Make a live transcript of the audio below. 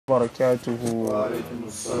barakatuhu.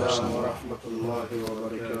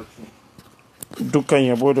 Dukkan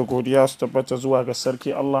yabo da godiya su tabbata zuwa ga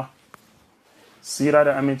sarki Allah, sira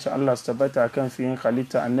da aminci Allah su tabbata kan fiyin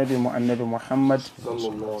halitta annabi Muhammad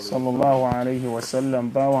sallallahu alaihi wasallam.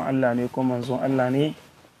 Bawan Allah ne kuma manzon Allah ne.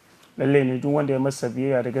 Lalle ne duk wanda ya masa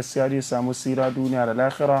biyayya da gaskiya zai samu sira duniya da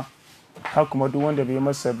lahira, haka kuma duk wanda bai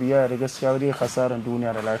masa biyayya da gaskiya zai hasaran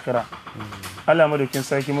duniya da lahira. Allah madaukin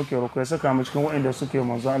sarki muke roƙo ya saka mu cikin waɗanda suke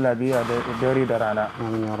manzon Allah biyayya da dare da rana.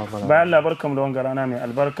 Bayan Allah barkamu da wanga rana mai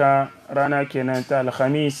albarka, rana kenan ta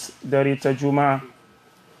Alhamis, dare ta Juma'a,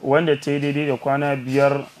 wanda ta yi daidai da kwana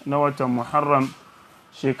 5 na watan Muharram,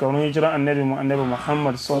 shekarun hijira annabi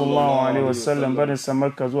Muhammad sallallahu alaihi wasallam barin sa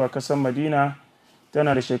Makka zuwa kasar Madina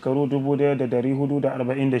tana da shekaru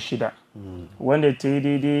 1446, wanda ta yi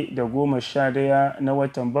daidai da 11 na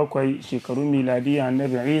watan 7 shekarun miladiya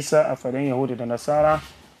annabi Isa a faɗin Yahuda da Nasara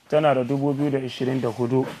tana da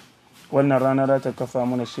 2024. wannan rana za ta kafa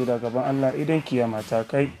mana shaida gaban Allah idan kiyama ta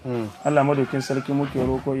kai. Allah madaukin sarki muke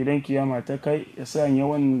roko idan kiyama ta kai ya sanya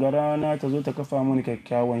wannan rana ta zo ta kafa mana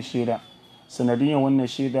kyakkyawan shaida, sanadiyan wannan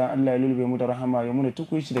shaida Allah ya lulube mu da rahama ya muna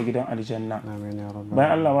tukuici da gidan aljanna.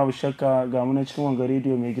 Bayan Allah babu shakka ga mu cikin wanga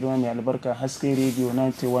rediyo mai girma mai albarka Haske Radio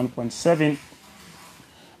 91.7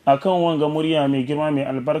 akan wanga murya mai girma mai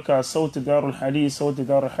albarka sauti darul hadis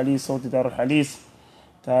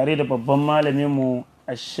tare da babban malamin mu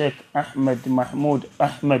sheikh Ahmed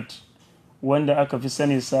wanda aka fi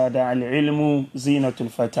sani sa da ILMU ZINATUL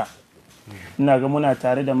FATA. ina ga muna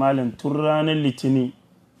tare da malam tun ranar litini.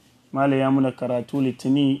 malam ya muna karatu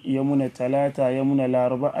litini, ya muna talata, ya muna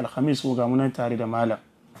laraba, alhamis ko ga muna tare da malam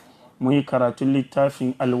mun yi karatun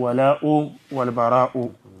littafin alwala'u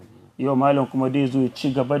walbara'u. yau malam kuma dai zo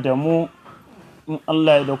ci gaba da mu in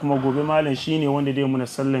Allah ya da kuma gobe malam shine wanda dai muna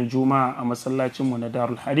sallan juma'a a masallacin mu na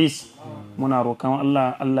Darul Hadis. muna roƙon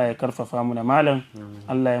Allah ya karfafa mu na malam,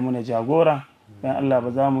 Allah ya muna jagora. dan Allah ba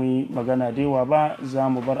za mu yi magana dewa ba, za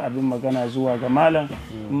mu bar abin magana zuwa ga malam.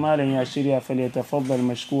 malam ya shirya falyatafaddal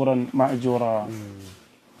mashkuran ma'jura.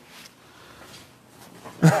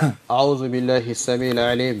 أعوذ بالله السميع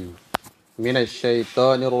العليم من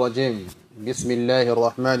الشيطان الرجيم. بسم الله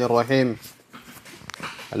الرحمن الرحيم.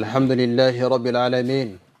 الحمد لله رب العالمين،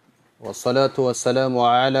 والصلاة والسلام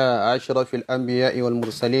على أشرف الأنبياء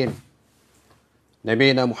والمرسلين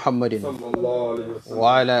نبينا محمد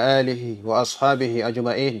وعلى آله وأصحابه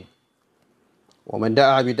أجمعين، ومن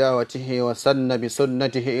دعا بدعوته وسن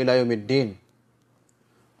بسنته إلى يوم الدين.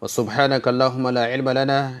 وسبحانك اللهم لا علم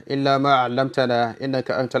لنا إلا ما علمتنا إنك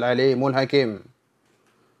أنت العليم الحكيم.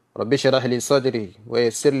 رب اشرح لي صدري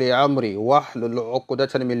ويسر لي أمري واحلل عقدة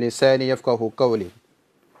من لساني يفقهوا قولي.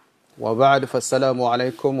 وبعد فالسلام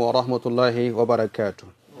عليكم ورحمة الله وبركاته.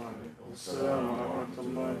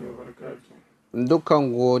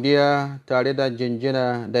 Dukkan godiya tare da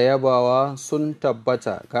jinjina da yabawa sun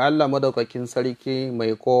tabbata ga Allah madaukakin sarki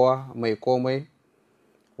mai kowa mai komai,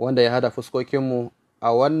 wanda ya hada fuskokinmu a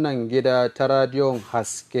wannan gida ta radiyon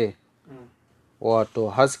haske, wato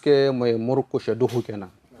haske mai murkushe duhu kenan.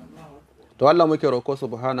 To Allah muke roƙo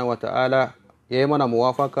subhanahu wata'ala ya yi mana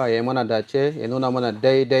muwafaka, ya yi mana dace, ya nuna mana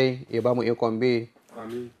daidai, ya ba mu ikon bi,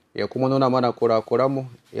 ya kuma nuna mana kurakuranmu,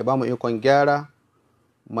 ya ba mu ikon gyara.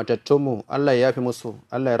 Matattunmu Allah ya yafi musu,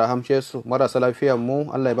 Allah ya rahamce su. Marasa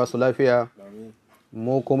lafiyanmu Allah ya ba su lafiya,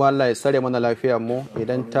 mu kuma Allah ya sare mana lafiyanmu.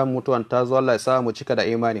 Idan ta mutuwan ta zo Allah ya sa mu cika da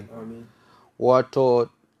imani. Wato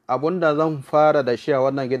abunda zan fara da shi a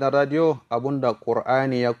wannan gidan radio, abunda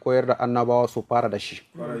Qur'ani ya koyar da annabawa su fara da shi,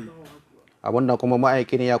 abunda kuma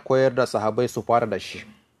ma'aikin ya koyar da sahabai su fara da shi,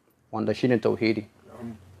 wanda shine tauhidi.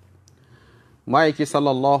 Ma'aiki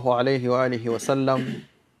sallallahu alaihi wa alihi wa sallam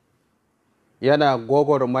yana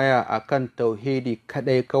gwagwarmaya akan tauhidi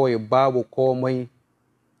kadai kawai, babu komai,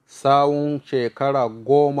 sawun shekara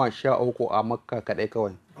 13 a Makka kadai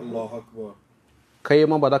kawai. Allahu Akbar. Kai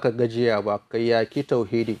ma ba za ka gajiya ba, ka yaki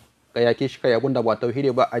tauhidi, ka yaki shi kai abunda ba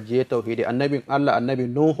tauhidi ba, ajiye tauhidi. Annabin Allah annabi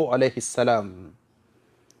Nuhu alaihi salam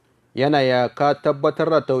yana ya ka tabbatar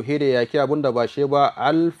da tauhidi, yaki abunda ba shi ba,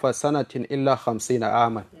 1000 sanatin illa 50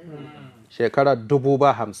 aman, shekara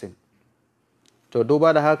 50. to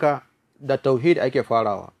duba da haka da tauhid ake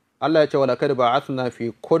farawa. Allah ya ce walaqad ba'athna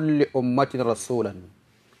fi kulli ummatin rasulan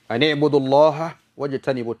an i'budu Allah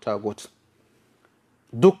wajtanibu at-tagut.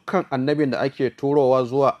 Dukkan annabin da ake turowa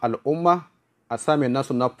zuwa al'umma a sami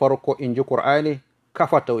nasu na farko, inji Qur'ani,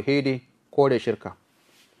 kafa tauhidi ko da shirka.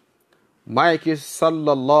 Ma'aiki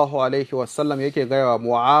sallallahu alaihi wasallam yake gaya wa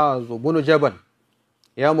Mu'az bin Jabal,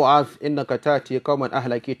 ya Mu'az innaka tati qauman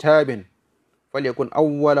ahla kitabin falyakun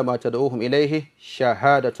awwala ma tad'uhum ilayhi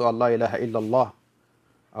shahadatu an la ilaha illa Allah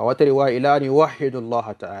a wata riwaya ila an yuwahhidu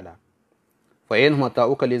Allah ta'ala fa in hum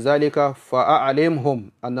ta'uka lidhalika fa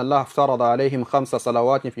a'limhum anna Allah farada alaihim 5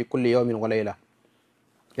 salawatin fi kulli yawmin wa layla.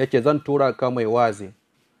 Yake zan tura ka mai wazi,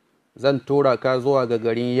 zan tura ka zuwa ga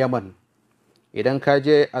garin Yaman. Idan ka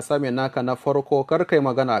je a same naka na farko, kar kai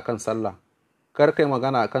magana akan sallah, kar kai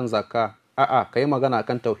magana akan zakka, a'a kai magana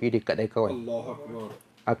akan tauhidi kadai kawai.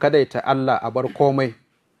 A kadaita Allah a bar komai.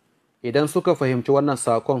 Idan suka fahimci wannan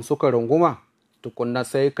sakon suka runguma, tukunna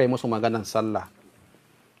sai kai musu maganan sallah.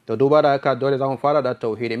 To duba da haka dole zamu fara da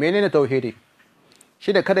tauhidi. Menene tauhidi?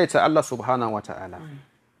 Shi da kadaita Allah subhanahu wata'ala.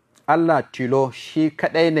 Allah tilo shi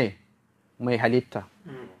kadai ne mai halitta.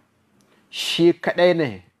 Shi kadai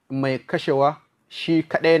ne mai kashewa, shi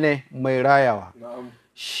kadai ne mai rayawa.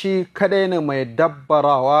 Shi kadai ne mai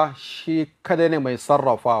dabbarawa, shi kadai ne mai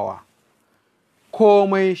sarrafawa.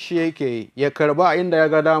 Komai shi yake ya karba inda ya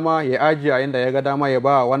ga dama, ya ajiye inda ya ga dama, ya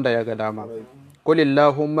ba wanda ya ga dama.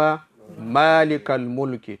 Qulillahumma malikal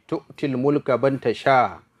mulki tu'til mulka man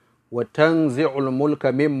tasha wa tanzi'ul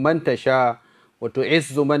mulka mimman tasha wa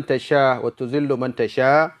tu'izzu man tasha wa tuzillu man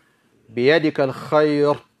tasha biyadikal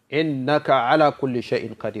khair innaka ala kulli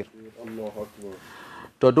shay'in qadir.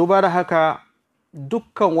 To duba da haka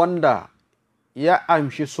dukkan wanda ya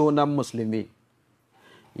amshi sunan musulmi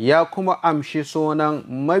ya kuma amshi sunan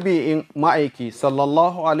mabi'in ma'aiki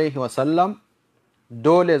sallallahu alaihi wasallam,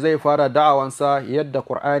 dole zai fara da'awansa yadda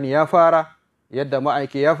Qur'ani ya fara, yadda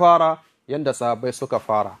ma'aiki ya fara, yadda sahabbai suka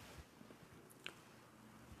fara.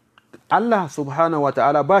 Allah subhanahu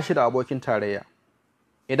wata'ala ba shi da abokin tarayya.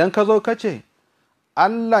 Idan ka zo ka ce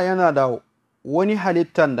Allah yana da wani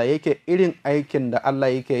halittan da yake irin aikin da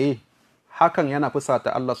Allah yake yi, hakan yana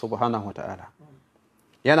fusata Allah subhanahu wata'ala.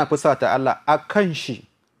 Yana fusata Allah. A kan shi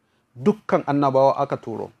dukkan annabawa aka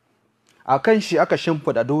turo, a kan shi aka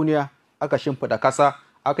shimfida duniya, aka shimfida kasa,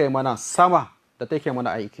 aka yi mana sama da take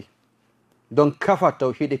mana aiki don kafa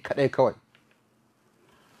tauhidi kadai kawai.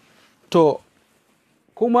 To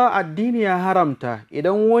kuma addini ya haramta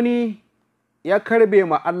idan wani ya karbe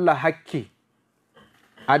ma Allah hakki,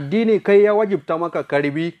 addini kai ya wajibta maka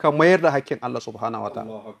karbi ka mayar da hakkin Allah subhanahu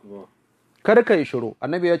wataala. Kar ka yi shiru.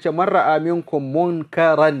 Annabi ya ce man ra'a minkum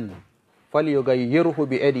munkaran falyughayyirhu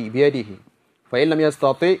bi yadihi fa in lam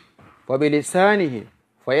yastati fa bi lisanihi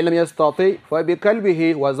fa in lam yastati fa bi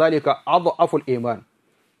qalbihi wa zalika adhafu al-iman.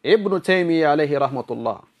 Ibn Taymiyyah alaihi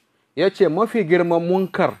rahmatullah yace mafi girman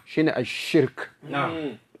munkar shine ash-shirk.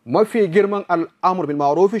 Mafi girman al'amur bil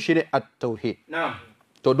ma'ruf shine at-tauhid.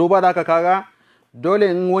 To duba da haka kaga dole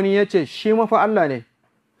in wani yace shi mafa Allah ne,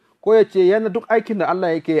 ko yace yana duk aikin da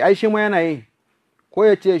Allah yake ai shi ma yana yi, ko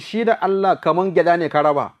yace shi da Allah kaman gyada ne ka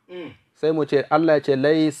raba, sai mu ce Allah ya ce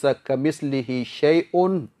laisa kamislihi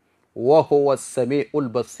shay'un wa huwa as-sami'ul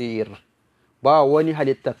basir. Ba wani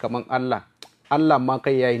halitta kaman Allah. Allah ma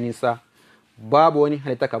kai yayi nisa. Babu wani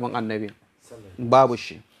halitta kaman annabi. Babu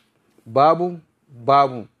shi. Babu.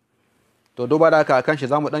 To duba da haka akan shi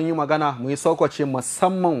zamu dan yi magana, mu yi saukace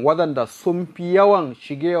musamman waɗanda sun fi yawan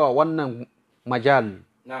shigewa wannan majal.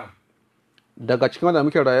 Daga cikin wanda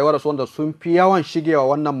muke rayuwa da su wanda sun fi yawan shigewa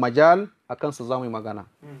wannan majal, akan su zamu yi magana.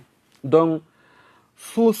 Don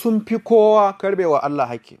su sun fi kowa karbewa Allah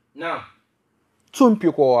haƙƙi. Sun fi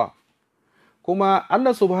kowa. Kuma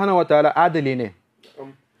Allah subhanahu wa ta'ala adali ne.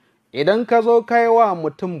 Idan ka zo kaiwa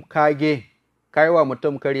mutum kage, kaiwa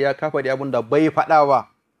mutum kariya, ka faɗi abin da bai faɗa ba,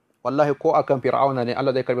 wallahi ko akan fir'auna ne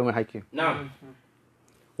Allah zai karbe mai haƙƙi.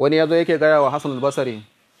 Wani ya zo yake gaya wa Hassan al-Basri,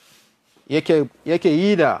 yake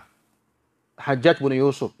yi da Hajjaj bin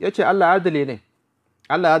Yusuf, yace Allah adali ne.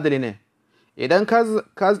 Allah adali ne. Idan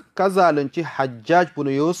ka zalunci Hajjaj bin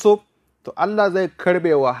Yusuf, to Allah zai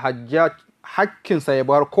karbe wa Hajjaj hakkinsa ya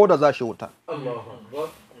bar ko da za shi wuta.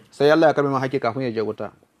 Sai Allah ya karbe mai hakki kafin ya je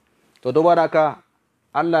wuta. To duba da haka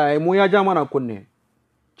Allah mu ya ja mana kunne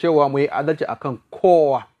cewa mu yi adalci akan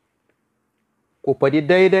kowa. Ku faɗi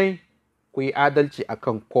daidai, ku yi adalci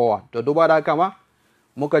akan kowa. To duba da haka ma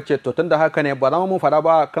muka ce to tunda haka ne ba za mu faɗa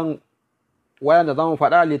ba kan wayan da za mu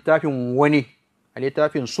faɗa a littafin wani, a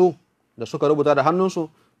littafin su da suka rubuta da hannunsu,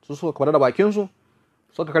 su suka faɗa da bakinsu,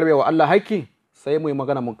 suka karbe wa Allah haƙƙi, sai mu yi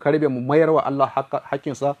magana mu karbe mu mayar wa Allah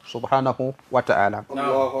haƙƙinsa subhanahu wa ta'ala.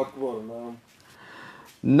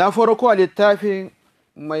 Na farko a littafin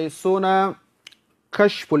mai suna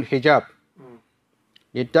Kashful Hijab,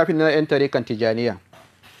 littafin na 'yan tarikan Tijaniya.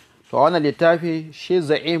 To wannan littafi shi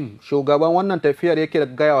za'im, shugaban wannan tafiyar yake da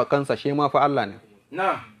gaya wa kansa shi ma fa Allah ne.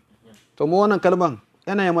 To mu wannan kalman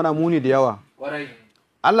yana yi mana muni da yawa.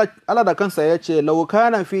 Allah da kansa ya ce law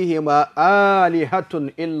kana fihi ma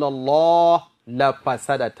alihatun illa Allah la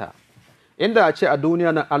fasadata. Inda a ce a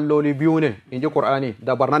duniya nan alloli biyu ne, inji Qur'ani,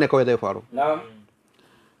 da barna ne kawai zai faru.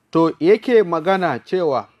 to yake magana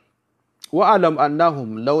cewa wa'alam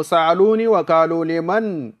annahum law sa'aluni wa qalu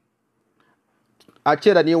liman a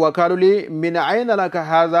ce da ni wa qalu li min aina laka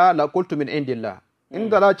hadha la qultu min indillah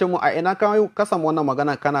inda za ce mu a ina ka samu wannan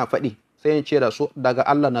magana kana faɗi sai in ce da su daga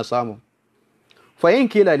Allah na samu fa in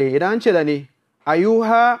kila le idan ce da ni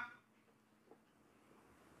ayuha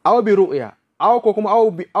aw bi ru'ya aw ko kuma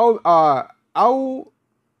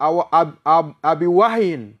abi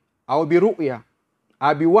wahyin aw bi ru'ya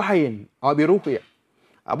abi wahyin aw bi ru'ya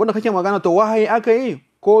abin da kake magana to wahayi aka yi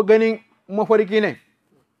ko ganin mafarki ne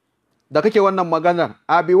da kake wannan maganar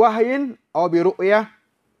abi wahayin aw bi ru'ya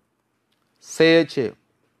sai ya ce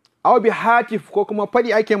aw bi hatif ko kuma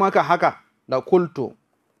fadi ake maka haka da kultu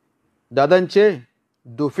da zan ce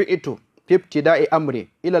dufi'tu fi ibtida'i amri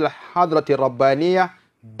ila al-hadrati rabbaniyya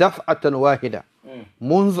daf'atan wahida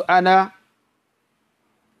منذ أنا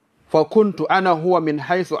فكنت أنا هو من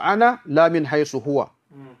حيث أنا لا من حيث هو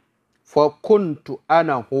فكنت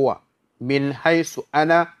أنا هو من حيث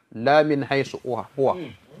أنا لا من حيث هو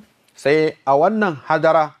sai a wannan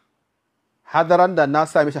hadaran da na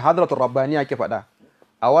sami shi hadratul rabbaniya ke faɗa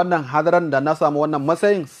a wannan hadaran da na samu wannan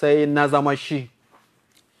matsayin sai na zama shi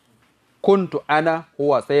kuntu ana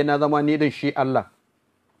huwa sai na zama ni din shi Allah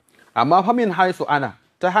amma fa min haisu ana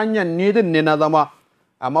ta hanyar ni din ne na zama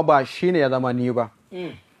amma ba shi ne ya zama ni ba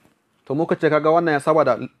to muka ce kaga wannan ya saba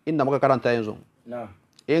da inda muka karanta yanzu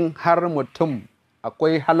in har mutum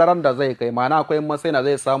akwai halaran da zai kai ma'ana akwai matsayin da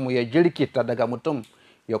zai samu ya jirkita daga mutum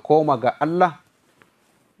ya koma ga Allah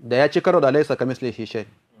da ya ci karo da laisa kamislihi shay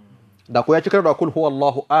da ko ya ci karo da kul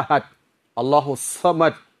huwallahu ahad Allahu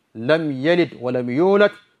samad lam yalid wa lam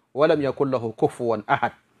yulad wa lam yakul lahu kufuwan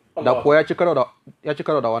ahad da ko ya ci karo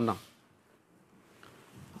da wannan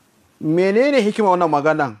menene hikima wannan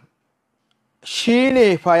maganan shi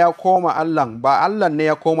ne fa ya koma Allah ba Allah ne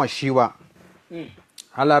ya koma shi ba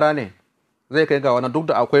halara ne zai kai ga wannan duk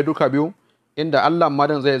da akwai duka biyu inda Allah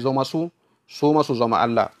madan zai zo masu zama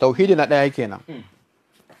Allah tauhidi na ɗaya kenan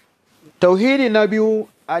tauhidi na biyu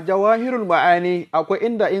a jawahirul ma'ani akwai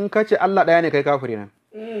inda in kace Allah ɗaya ne kai kafiri ne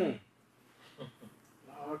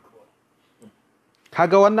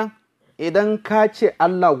kaga wannan idan ka ce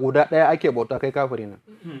Allah guda ɗaya ake bauta kai kafiri ne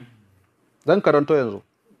zan karanto yanzu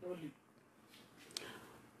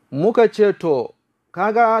muka ce to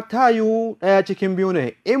kaga tayu ɗaya cikin biyu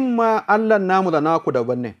ne in ma Allah namu da naku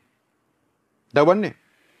daban ne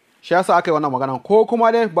shi yasa aka yi wannan magana ko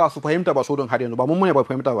kuma dai ba su fahimta ba su don har yanzu ba mun ne ba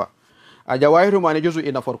fahimta ba a jawahiru ma ne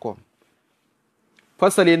juzu'i na farko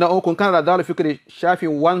fasali na uku kana da dalil fikri shafi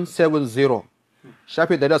 170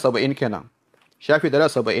 shafi 170 kenan shafi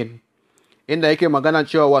 170 inda yake magana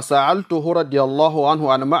cewa wa sa'altuhu radiyallahu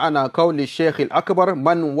anhu an ma'ana qawli shaykh al-akbar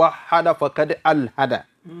man wahada faqad alhada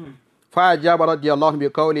fa ajaba radiyallahu bi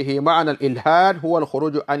qawlihi ma'ana al-ilhad huwa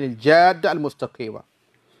al-khuruj an al-jadd al-mustaqima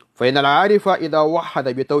fa in al-arifa idha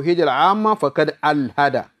wahada bi tawhid al-amma faqad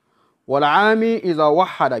alhada wal 'ami idha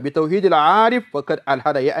wahada bi tawhid al-'arif faqad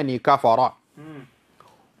alhada ya'ni kafara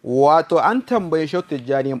wato an tambaye shi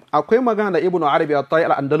tijani akwai magana da ibnu arabi at-tayi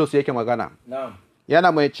al-andalus yake magana na'am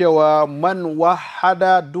yana mai cewa man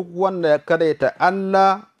wahada duk wanda ya kadaita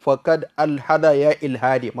Allah fakad alhada ya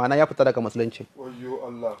ilhadi ma'ana ya fita daga musulunci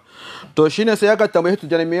to shine sai aka tambaye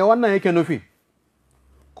tijani me wannan yake nufi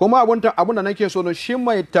kuma abun da nake so no shi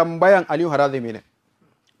mai tambayan Aliyu Harazimi ne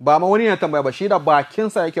ba ma wani ya tambaya ba shi da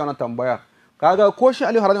bakinsa yake wannan tambaya kaga ko shi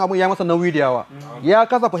Aliyu Harazimi abun ya masa nauyi da yawa ya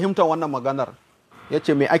kasa fahimtar wannan maganar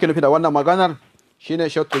yace me ake nufi da wannan maganar shine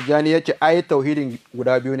Sheikh Tijani yace ai tauhidin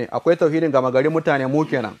guda biyu ne akwai tauhidin gama gari mutane mu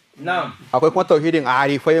kenan na'am akwai kuma tauhidin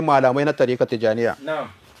arifai malamai na tariqa tijaniya na'am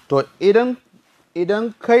to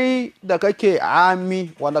idan kai da kake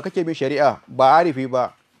ami wanda kake bin shari'a ba arifi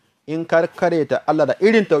ba in karkareta Allah da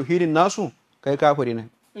irin tauhidin nasu kai kafiri ne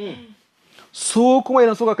su kuma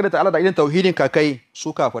idan suka kareta Allah da irin tauhidin ka kai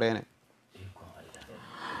su kafirai ne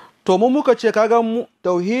to mu muka ce kaga mu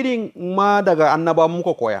tauhidin ma daga annaba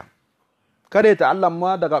muka koya ta Allah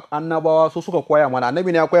ma daga annabawa su suka koya mana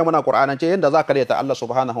annabi ne ya koya mana Qur'anance yanda za ka ta Allah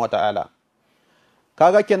subhanahu wataala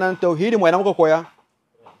kaga kenan tauhidi mu ina muka koya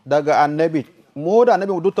daga annabi mu da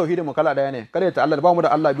annabi duk tauhidi mu kala daya ne ta Allah ba mu da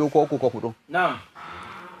Allah biyu ko uku ko hudu na'am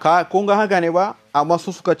kun ga haka ne ba amma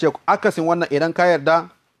su suka ce akasin wannan idan ka yarda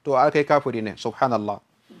to kai kafiri ne subhanallah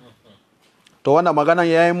to wannan maganan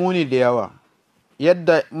yayi muni da yawa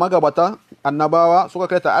yadda magabata annabawa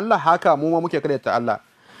suka ta Allah haka mu ma muke ta Allah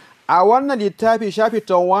a wannan littafi shafi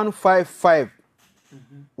ta 155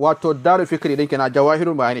 wato daru fikri din kenan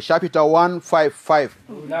jawahirul ma'ani shafi ta 155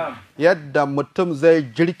 yadda mutum zai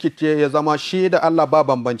jirkice ya zama shi da Allah ba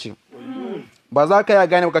bambanci ba za ka ya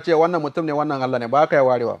gane ka ce wannan mutum ne wannan Allah ne ba ka ya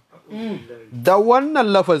warewa da wannan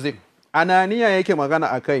lafazin ananiya yake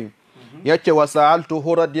magana akai yace wa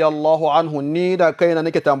sa'altuhu radiyallahu anhu, ni da kaina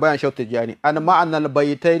nake tambayan Sheikh Tijani an ma'anal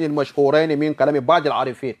baitayn al-mashhurayn min kalami ba'd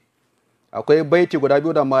al-arifin. Akwai baiti guda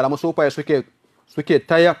biyu da malaman sufaye suke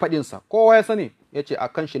taya fadin sa, kowa ya sani. Yace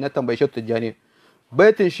akan shi na tambaye Sheikh Tijani.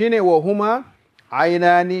 Baitin shine wa huma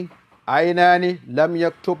aynani lam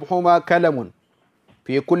yaktubhuma kalamun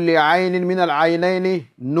fi kulli aynin min al-aynayn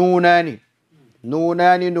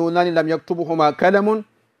nunani lam yaktubhuma kalamun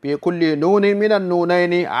fi kulli nunin minan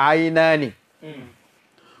nunaini ainani.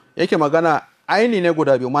 Yake magana aini ne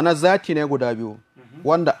guda biyu, mana zati ne guda biyu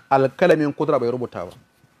wanda alkalamin kudura bai rubuta ba.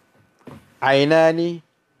 Ainani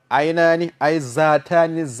ai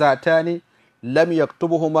zatani lam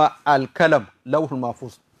yaktubuhuma alkalam lawhul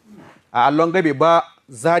mahfuz. A allon gabe ba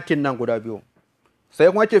zatin nan guda biyu. Sai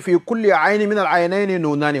kuma ce fi kulli aini min al-ainaini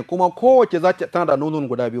nunani, kuma kowace zati tana da nunun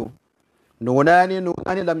guda biyu. Nunani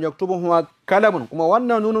lam yaktubuhuma kalamun, kuma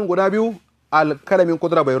wannan nunun guda biyu alkalamin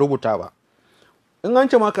kudura bai rubuta ba. In an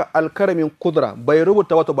ce maka alkalamin kudura bai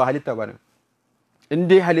rubuta wato ba halitta bane. In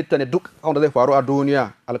dai halitta ne duk wanda zai faru a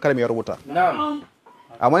duniya alkalami ya rubuta.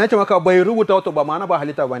 Amma yace maka bai rubuta wato ba ma'ana ba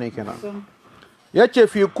halitta bane kenan. Yace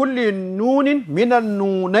fi kulli nunin minan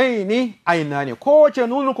nunaini ainani, kowace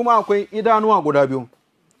nunun kuma akwai idanuwa guda biyu.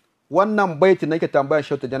 Wannan baiti nake tambayar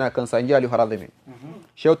Sheikh Tijani kansa in ji Ali Harazimi.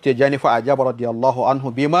 Sheikh Tijani fa ajaba radiyallahu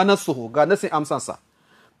anhu bima nasuhu, ga nasin amsansa.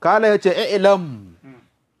 Kala yace i'lam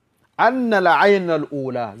anna al-ayn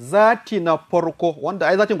al-ula, zati na farko wanda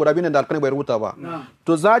ai zatin guda biyu ne da alƙalami bai rubuta ba.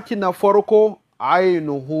 To zati na farko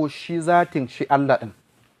ainuhu, shi zatin shi Allah din.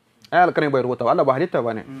 Ai alƙalami bai rubuta ba, Allah ba halitta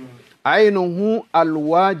bane. Ainuhu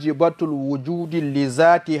alwajibatul wujudi li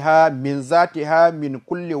zatiha min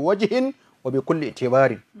kulli wajhin wa bi kulli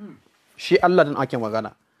itibarin. Shi Allah din ake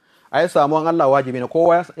magana. Ai samuwan Allah wajibi ne,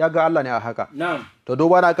 kowa ya ga Allah ne a haka. To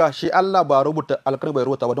duba na ka shi Allah ba rubuta alƙalami bai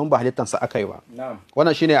rubuta ba don ba halittansa akai ba.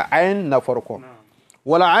 Wannan shine ayin na farko.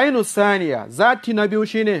 Wala ainu saniya, zati na biyu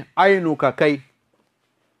shine ainuka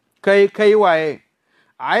kai waye.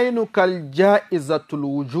 Ainukal ja'izatul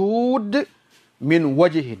wujud min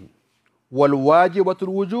wajhin wal wajibatul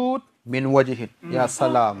wujud min wajhin. Ya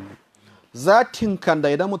salam. Zatin kan da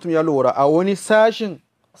idan mutum ya lura a wani sashin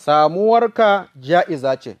samuwarka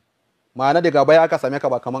ja'iza ce, ma'ana daga baya aka same ka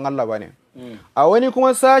ba kaman Allah ba ne. A wani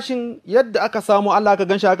kuma sashin yadda aka samu Allah aka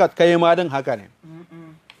ganshi aka kai ma din haka ne.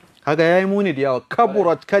 Haka yayi muni da yawa.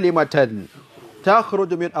 Kaburat kalimatan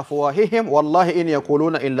takhruju min afwahihim wallahi in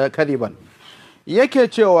yaquluna illa kadiban. Yake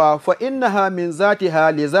cewa fa innaha min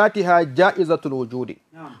zatiha li zatiha ja'izatul wujudi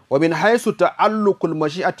wa min haythu ta'alluqul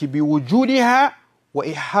mashi'ati bi wujudiha wa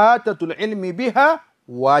ihatatul ilmi biha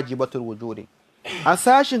wajibatul wujudi. A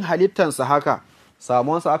sashin halittansa haka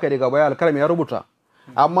samuwansa aka daga baya alkalami ya rubuta,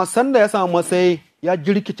 amma sanda ya samu matsayi ya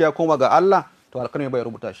jirkice ya koma ga Allah, to alkalami bai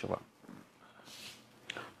rubuta shi ba.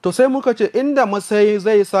 To sai muka ce inda matsayi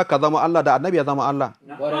zai sa ka zama Allah da annabi ya zama Allah,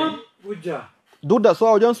 duk da su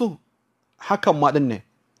a wajensu hakan ma din ne,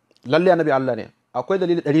 lalle annabi Allah ne. Akwai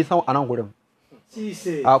dalili 100 sama a nan gurin,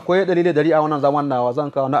 akwai dalili 100 a wannan zaman nawa zan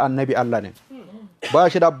kawo na annabi Allah ne, ba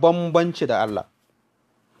shi da bambanci da Allah.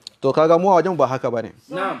 To kaga mu a wajen ba haka bane.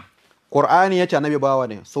 Qur'ani yace annabi bawa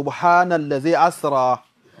ne. Subhanallazi asra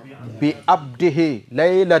bi abdihi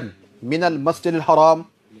laylan min al-masjid al-haram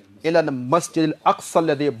ila al-masjid al-aqsa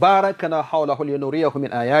alladhi barakana hawlahu linuriyahu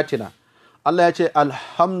min ayatina. Allah yace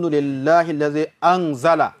alhamdulillahi allazi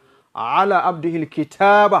anzala ala abdihi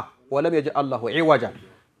al-kitaba wa lam yaj'al lahu iwaja.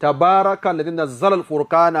 Tabaraka alladhi nazzala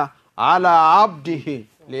al-furqana ala abdihi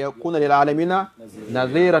liyakuna lil alamin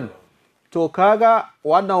nadhiran. To kaga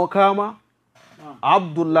wannan kama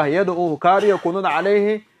Abdullah ya da'uhu kariya kununa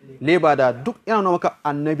alaihi libada, duk yana maka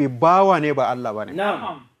annabi bawa ne ba Allah bane.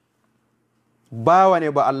 Bawa ne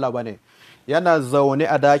ba Allah bane. Yana zaune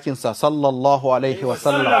a dakinsa sallallahu alaihi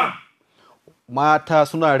wasallam. Mata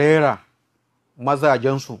suna rera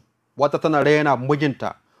mazajensu, wata tana rera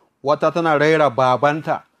mijinta, wata tana rera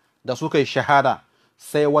babanta da suka yi shahada,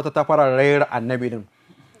 sai wata ta fara rera annabi din.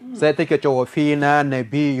 Sai take cewa fina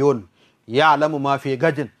nabiyun ya'lamu ma fi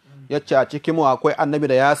gajin. Yace a cikin mu akwai annabi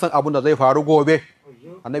da ya san abin da zai faru gobe.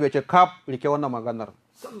 Annabi yace kaf rike wannan maganar.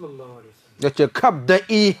 Yace kaf da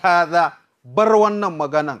hadha, bar wannan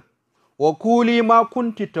maganan. Wa kuli ma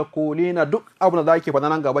kunti taqulina, duk abin da zaki faɗa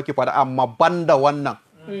nan gaba ki faɗa, amma banda wannan.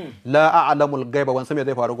 La a'lamul ghaiba, ban san me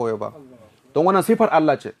zai faru gobe ba. Don wannan sifar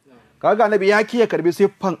Allah ce. Kaga annabi ya kiyaye karbi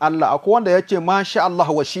siffan Allah. Akwai wanda yace masha Allah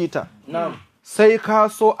wa shita. Sai ka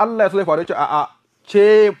so Allah ya so zai faru, yace a'a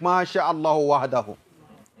ce masha Allah wahdahu.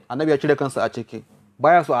 Annabi ya cire kansa a ciki,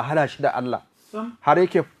 baya so a hada shi da Allah, har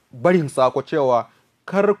yake barin sako cewa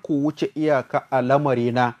kar ku wuce iyaka a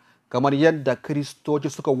lamarina, kamar yadda kristoci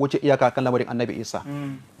suka wuce iyaka kan lamarin annabi Isa.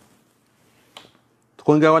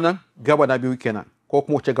 Kun ga wannan gaba na biyu kenan, ko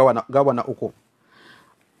kuma wuce gaba na uku.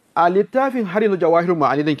 A littafin har yanzu jawahirul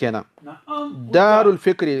ma'ani din kenan, darul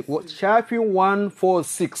fikri shafin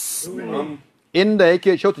 146, inda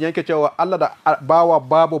yake shautu yake cewa Allah da bawa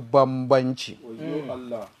babu bambanci.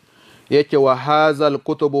 Yake wa hazal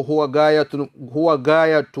kutubu huwa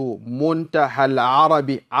gayatu muntaha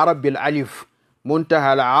al-arabi, arabil alif,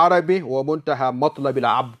 muntaha al-arabi wa muntaha matlab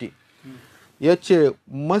al-abdi. Yace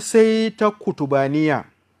masai ta kutubaniya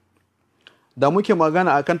da muke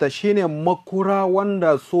magana akan ta shine makura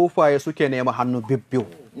wanda sofaye suke nema hannu bibbiyu.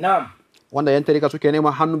 Na'am. Wanda yan tarika suke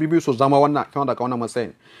nema hannu bibbiyu su zama wannan kan da wannan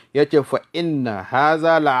matsayin. Yace fa inna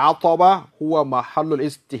hadha al-ataba huwa mahallul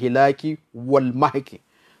istihlaki wal mahki.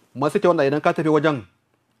 Masai wanda idan ka tafi wajen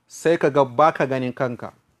sai ka ga baka ganin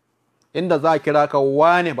kanka. Inda za a kira ka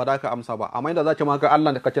wane ba za ka amsa ba, amma inda za ka maka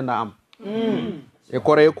Allah da kace na'am.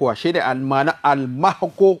 Kore kuwa shi da almana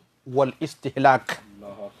almahko wal istihlak.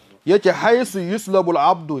 Yace haisu yuslabul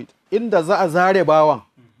abdu, inda za a zare bawan,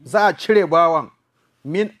 za a cire bawan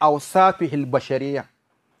min awsafihil bashariya,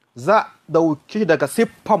 za a dauki daga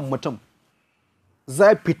siffan mutum, za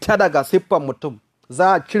a fita daga siffan mutum,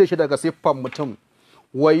 za a cire shi daga siffan mutum,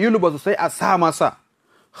 wa yulbasu sai a sa masa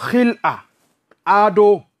khil'a,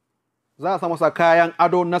 ado, za a sa masa kayan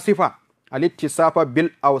ado na sifa alittisafa bil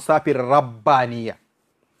awsafir rabbaniya,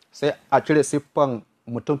 sai a cire siffan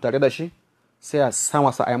mutum tare da shi, sai a sa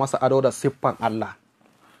masa a yi masa ado da siffan Allah.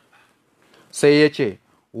 Sai ya ce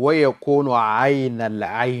wa yakunu ainal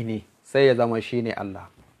aini, sai ya zama shi ne Allah.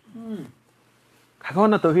 Kaga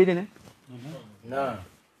wannan tauhidi ne?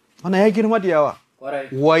 Wannan ya girma da yawa.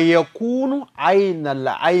 Wa yakunu ainal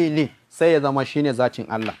aini, sai ya zama shi ne zacin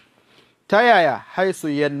Allah. Ta yaya? Haisu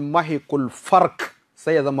yanmahikul fark,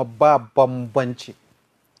 sai ya zama ba bambanci.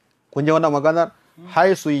 Kun ji wannan maganar?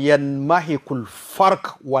 Haisu yanmahikul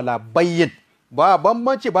fark wala bayyin, ba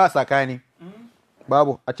bambanci ba sakani.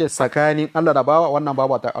 Babu a ce tsakanin Allah da bawa, wannan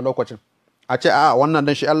babu a lokacin. A ce a wannan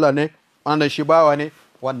dan shi Allah ne, wannan dan shi bawa ne,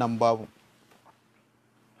 wannan babu.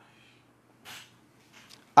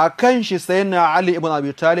 A kan shi sai na Ali ibn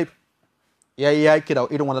Abi Talib ya yi yaki da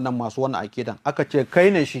irin wannan masu wannan akidan. Aka ce kai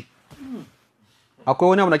ne shi. Akwai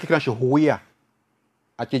wani abu da kiran shi huwiya.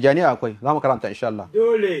 A Tijaniya akwai, za mu karanta insha Allah.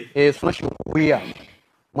 Dole. Suna shi huwiya.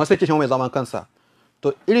 Masai ce shi mai zaman kansa.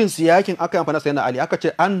 To irin su yakin aka yi amfani da sayyidina Ali, aka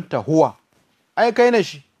ce anta huwa. Ai kai ne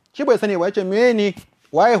shi. Shi bai sani ba, ya ce me ni?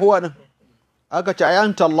 Waye huwa din? Aka ce ai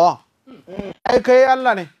anta Allah. Ai kai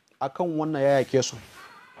Allah ne. Akan wannan ya yake su.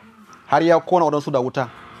 Har ya kona wadansu da wuta.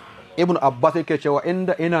 Ibn Abbas yake cewa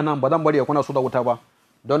inda ina nan ba zan bari ya kona su da wuta ba.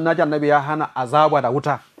 Don naji annabi ya hana azaba da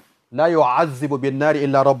wuta. La yu'azzibu bin nari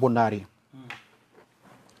illa rabbun nari.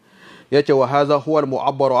 Yace wa hadha huwa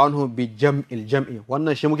al-mu'abbaru anhu bi jam'il jam'i.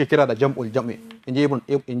 Wannan shi muke kira da jam'ul jam'i.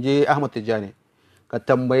 Inji Ahmad Tijani. Ka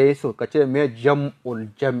tambaye su ka ce me jam'ul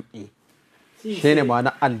jam'i. Shine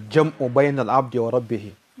ma'ana al-jam'u bainal abdi wa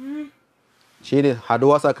rabbih. Shine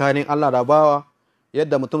haduwa tsakanin Allah da bawa,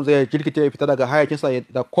 yadda mutum zai jirkita ya fita daga hayakinsa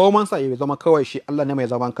da komansa ya zama kawai shi Allah ne mai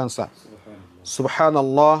zaman kansa.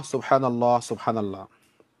 Subhanallah, subhanallah, subhanallah.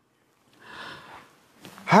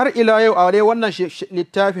 Har ila yau a dai wannan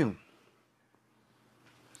littafin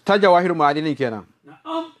ta jawahir ma'adinin kenan.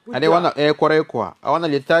 A dai wannan kwarai kuwa a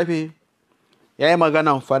wannan littafi ya yi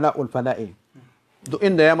maganan fana'ul fana'i. Duk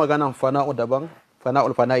inda ya maganan fana'u daban,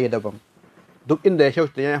 fana'ul fana'i daban. Duk inda ya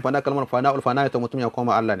shauta ya fana kalmar fana'ul fana'i ta mutum ya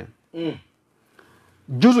koma Allah ne.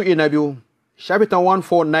 Juzu'i na biyu, shafitan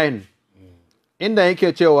 149, inda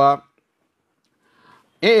yake cewa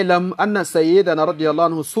ilam anna sayyidana radiyallahu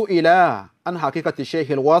anhu su'ila an haqiqati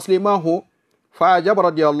shaykh al-wasli ma hu fa ajaba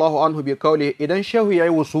radiyallahu anhu bi qawli idan shehu yayi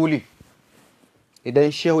wusuli,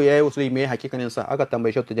 idan shehu yayi wusuli me hakikanin sa? Aka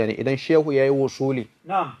tambaye shehu Tijani, idan shehu yayi wusuli,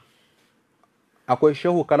 na'am, akwai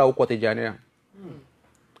shehu kala uku Tijaniya.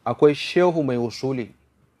 Akwai shehu mai wusuli,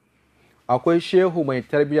 akwai shehu mai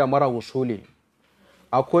tarbiya mara wusuli,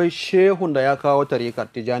 akwai shehun da ya kawo tarikar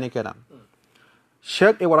Tijani kenan.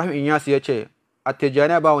 Sheikh Ibrahim Inyasi ya ce a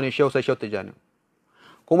Tijani ba wani shehu sai shehu Tijani,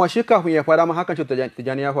 kuma shi kafin ya fada ma hakan shehu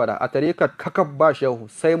Tijani ya fada a tarikar kakab ba shehu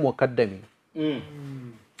sai mukaddami.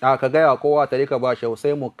 Ka gaya kowa a tarikar ba shehu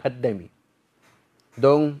sai mukaddami,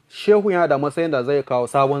 don shehu yana da matsayin da zai kawo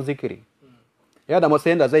sabon zikiri, yana da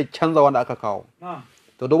matsayin da zai canza wanda aka kawo.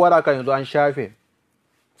 To duba da aka yanzu an shafe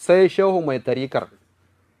sai shehu mai tarikar,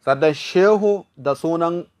 sannan shehu da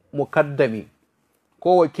sunan mukaddami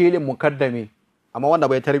ko wakilin mukaddami, amma wanda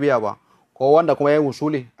bai tarbiya ba, ko wanda kuma ya yi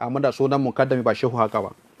wusuli amma da sunan mukaddami ba shehu haka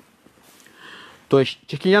ba. To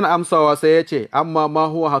cikin yana amsawa sai ya ce amma ma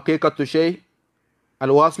huwa haqiqatu shay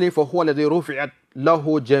alwasli fa huwa alladhi rufi'at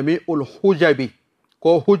lahu jami'ul hujabi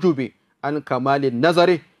ko hujubi an kamalin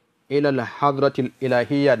nazari ila al-hadratil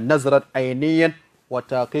ilahiyya nazrat ayniyan wa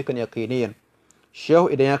taqiqan yaqiniyan. Shehu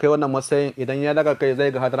idan ya kai wannan matsayin, idan ya daga kai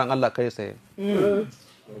zai ga hadaran Allah kai sai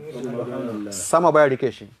sama baya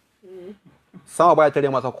rike shi, sama baya tare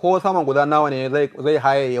masa, ko saman guda nawa ne zai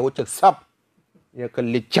haye ya wuce sab ya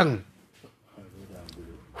kalli can.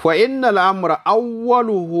 fa innal amra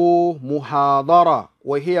awwaluhu muhadara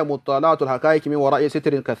wa hiya mutala'atul haqa'iq min wara'i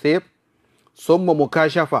sitrin kathib summa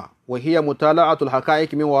mukashafa wa hiya mutala'atul haqa'iq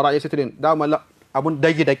min wara'i sitrin. Dama abun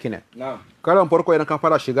dagi daki ne. Karan farko idan ka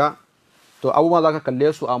fara shiga to abubuwa za ka kalle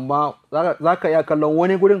su, amma za ka iya kallon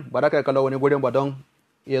wani gurin ba za ka iya kallon wani gurin ba, don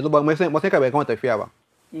yanzu ba mai sai ka bai kama tafiya ba.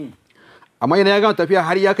 Amma idan ya gama tafiya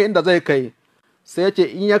har ya kai inda zai kai, sai ya ce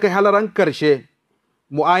in ya kai halaran karshe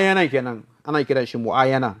mu'ayana kenan, ana kiran shi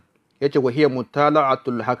mu'ayana. Ya ce wa hiya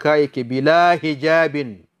mutala'atul haqa'iqi bila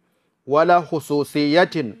hijabin wala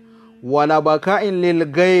khususiyatin wala baka'in lil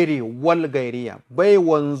ghairi wal ghairiya. Bai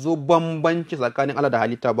wanzu bambanci tsakanin Allah da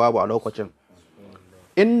halitta babu a lokacin.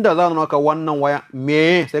 Inda za maka wannan waya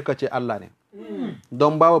me sai ka ce Allah ne,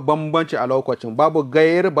 don babu bambanci a lokacin, babu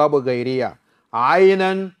gair babu gairiya.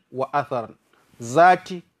 Ainan wa athar,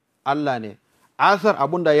 zati Allah ne, athar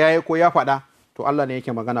abunda yayi ko ya faɗa to Allah ne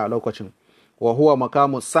yake magana a lokacin. Wa huwa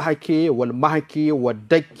makamu sahaki wal mahki wad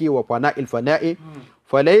dakki wa fana'il fana'i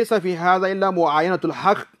falaysa fi hadha illa mu'ayanatul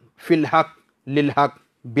haqq fil haqq lil haqq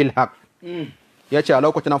bil haqq. Yace a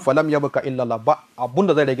lokacin falam yabka illa Allah, ba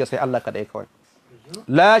abunda zai rage sai Allah kadai kawai.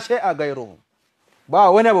 La shay'a gairuhu, ba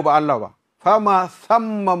wani abu ba Allah ba. Fama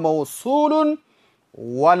thamma mawsulun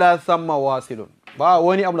wala thamma wasilun, ba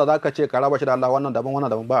wani abu da zaka ce ka raba shi da Allah, wannan daban wannan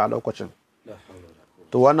daban, ba a lokacin.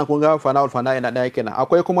 To wannan kun ga fana'ul fana'i na daya kenan.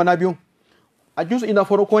 Akwai kuma na biyu a juz'i na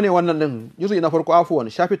farko ne, wannan din juz'i na farko afwan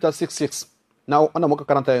shafi ta 66 na wannan muka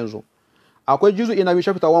karanta yanzu. Akwai juz'i na biyu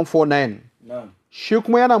shafi ta 149, shi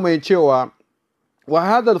kuma yana mai cewa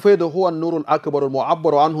وهذا الفيض هو النور الأكبر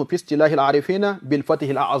المعبر عنه في اصطلاح العارفين بالفتح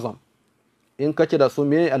الأعظم. إن كتب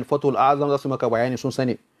سمي الفتح الأعظم ذا سمك بياني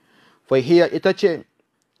سنسني، فهي إتشي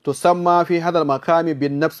تسمى في هذا المقام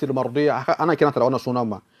بالنفس المرضية. أنا كنا ترى أنا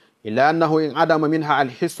سنما إلا أنه إن عدم منها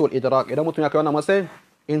الحس والإدراك. إذا متى يكون مثلا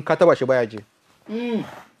إن كتب شيء بيجي،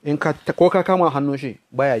 إن كوكا كما هنوشي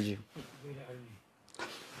بيجي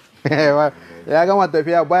يا جماعة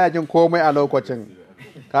تفيا بيجي كومي على كوتشن.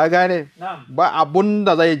 Ka gane ba abun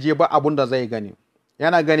da zai je ba abun da zai gani,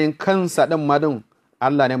 yana ganin kansa din madin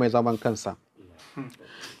Allah ne mai zaman kansa.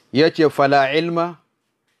 Yace fala ilma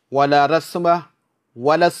wala rasma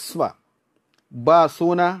wala sma, ba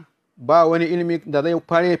suna ba wani ilmi da zai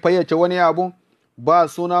fayyace wani abu, ba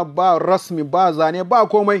suna ba rasmi ba zane ba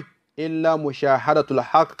komai, illa mushahadatul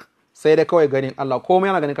haqq, sai dai kawai ganin Allah. Komai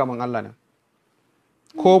yana ganin kaman Allah ne,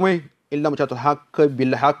 komai إلا مشاهدة الحق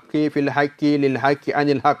بالحق في الحق للحق عن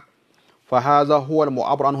الحق. فهذا هو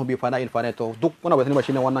المعبر عنه بفناء الفناء. duk wannan batun ba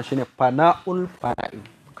shine wannan, shine fana'ul fana'i,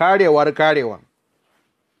 karewa.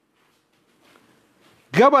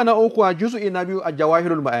 Gaba na uku a juz'i na biyu a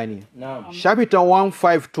jawahirul ma'ani, shafi ta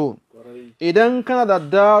 152. Idan kana da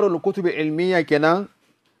darul kutubi ilmiya kenan,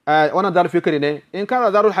 wannan darul fikri ne. In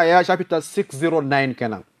kana da darul haya shafi ta 609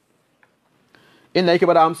 kenan, inda yake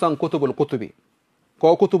bada amsan kutubul kutubi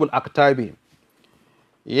ko kutubul aktabi.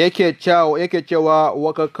 yake cewa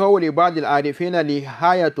wa ka kauli ba'dil arifina li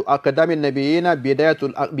hayatu akadamin nabiyina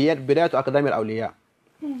bidayatu akadamil awliya.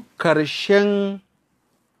 Karshen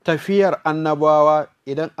tafiyar annabawa,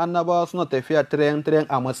 idan annabawa suna tafiya tren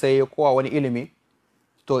a matsayi ko a wani ilimi,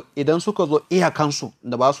 to idan suka zo iyakansu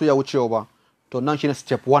da ba su ya wucewa ba, to nan shine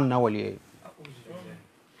step 1 na waliyai,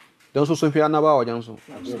 don su sun fi annabawa wajen su.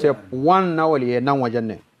 Step 1 na waliyai nan wajen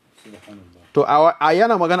ne. To a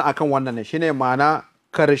yana magana akan wannan ne, shine ma'ana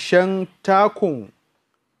karshen takun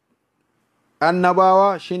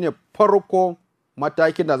annabawa shine farko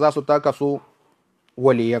matakin da za su taka su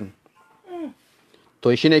waliyan.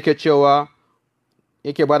 To shine yake cewa,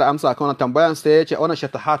 yake bada amsa akan wannan tambayan, sai ya ce wannan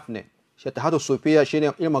shatahat ne. Shatahatu sufiya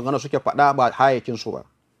shine irin magana suke faɗa ba hayakin su ba.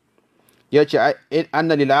 Ya ce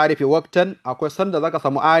anna lil arifi waqtan, akwai sanda zaka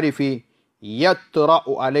samu arifi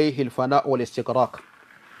yatra'u alaihi al-fana' wal istiqraq.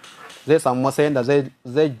 Zai samu matsayin da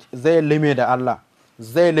zai lime da Allah,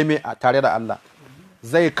 zai lime tare da Allah,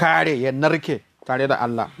 zai kare ya narke tare da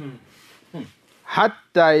Allah,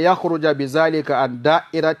 hatta ya khuruja bi zalika an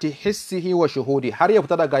da'irati hissihi wa shuhudi, har ya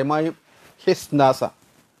fita daga mai his nasa.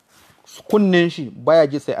 Kunnen shi baya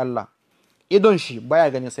ji sai Allah, idon shi baya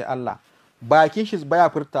gani sai Allah, bakin shi baya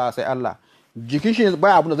furta sai Allah, jikin shi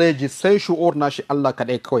baya abin da zai ji sai shu'ur na shi Allah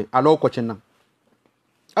kadai kawai a lokacin nan.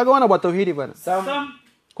 Aga wannan ba tauhidi bane.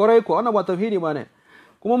 Korai ko wannan ba tauhidi bane.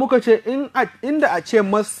 kuma muka ce inda a ce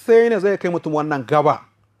masai ne zai kai mutum wannan gaba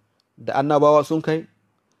da annabawa sun kai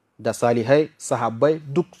da salihai sahabbai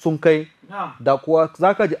duk sun kai da kuwa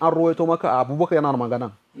zaka ji an ruwaito maka abubakar yana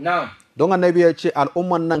magana don annabi ya ce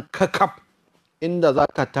al'umman nan kakaf inda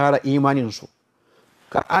zaka tara imaninsu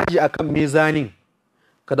ka aji akan mizanin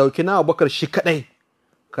ka dauki na abubakar shi kadai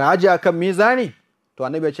ka aji akan mizani to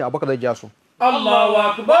annabi ya ce abubakar zai ja su. Allahu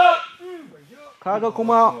akbar. Kaga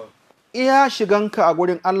kuma iya shiganka a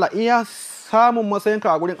gurin Allah, iya samun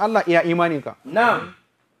matsayinka a gurin Allah, iya imaninka. Na'am.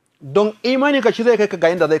 Don imaninka shi zai kai ka ga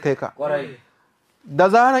inda zai kai ka. Kwarai. Da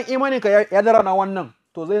zaran imaninka ya dara na wannan,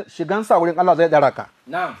 to zai shigansa a gurin Allah zai dara ka.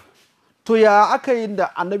 Na'am. To ya aka yi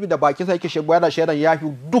da annabi da bakinsa yake shi da shaidan ya fi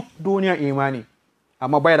duk duniyar imani,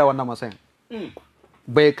 amma bai da wannan matsayin.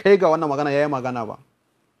 Bai kai ga wannan magana ya yi magana ba.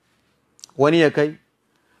 Wani ya kai.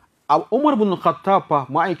 Umar bin Khattab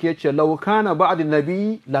ma'aiki ya ce lau kana ba'di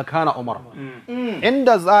nabi la kana Umar.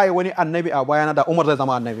 Inda za a yi wani annabi a bayana da Umar zai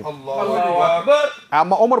zama annabi. Allahu akbar.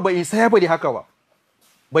 Amma Umar bai isa ya bari haka ba.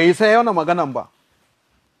 Bai isa ya wannan maganan ba.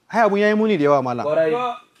 Hai abun yayi muni da yawa malam.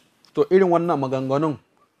 To irin wannan maganganun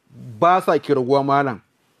ba sa kirguwa malam.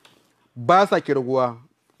 Ba sa kirguwa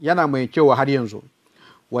yana mai cewa har yanzu.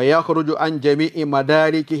 Wa yakhruju an jami'i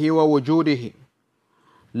madarikihi wa wujudihi.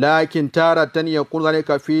 Lakin taratan yakun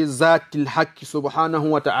zalika fi zatil haqqi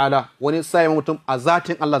subhanahu wa ta'ala. Wani sai mutum a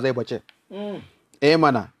zatin Allah zai bace.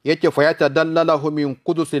 Mana yake fa ya tadallalahu min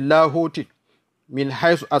qudusil lahuti min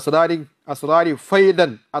haisu asrarihi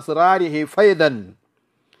faidan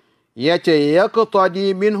yace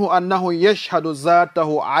yaqtadi minhu annahu yashhadu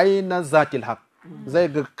zatahu ayna zatil haqq. Zai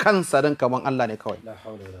ga kansa dan kaman Allah ne kawai.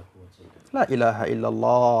 La ilaha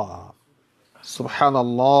illallah.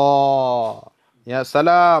 Subhanallah. Ya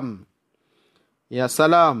salam, ya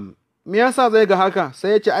salam, me yasa zai ga haka?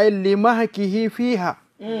 Sai ya ce ai limahakihi fiha,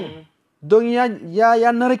 don ya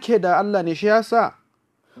narke da Allah ne shi yasa,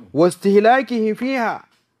 wastihlakihi fiha,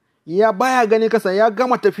 ya baya gani kasa ya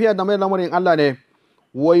gama tafiya da mai lamarin Allah ne,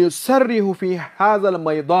 wa yusarrihu fi hazal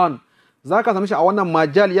maidan, zaka sami shi a wannan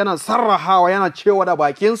majal yana sarrahawa yana cewa da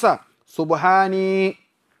bakinsa subhani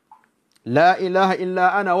la ilaha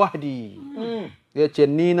illa ana wahdi. Ya ce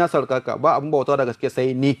ni na sarkaka ba abin bauta da gaske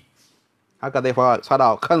sai ni, haka zai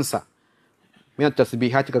fada wa kansa min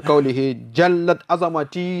tasbihati ka kaulihi jallat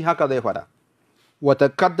azamati, haka zai fada wa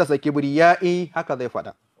takaddasa kibriyai, haka zai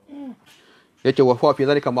fada. Yace wa fa fi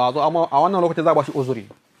zalika ma'azu, amma a wannan lokacin za ba shi uzuri,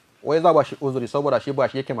 wai za ba shi uzuri saboda shi ba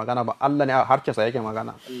shi yake magana ba, Allah ne a harcensa yake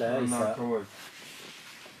magana.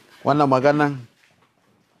 Wannan maganan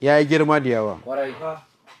ya yi girma da yawa.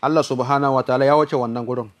 Allah subhanahu wa ta'ala ya wuce wannan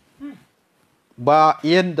gurin. Ba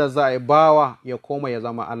yadda za a yi bawa ya koma ya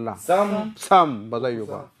zama Allah. Sam ba zai yi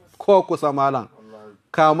ba. Ko kusa malam.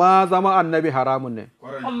 Kama zama annabi haramun ne.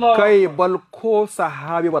 Kai bal ko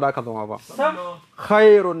sahabi ba za ka zama ba.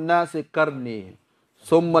 Khairun nasi karni.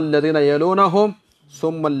 Summa alladhina yalunahum.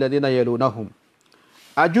 Summa alladhina yalunahum.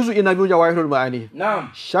 A juzu ina biyu jawahirul ma'ani.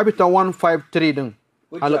 Shabitan 153 din.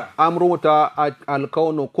 Al'amru ta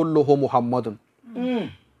alkaunu kulluhu Muhammadun.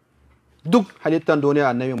 Duk halittar duniya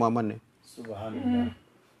annabi Muhammad ne.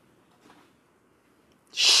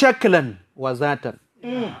 Shaklan wa zatan.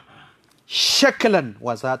 Shaklan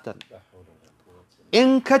wa zatan.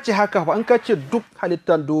 In ka ce haka fa, in ka ce duk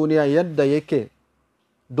halittar duniya yadda yake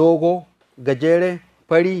dogo, gajere,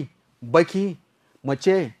 fari, baki,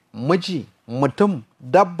 mace, miji, mutum,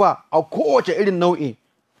 dabba a kowace irin nau'i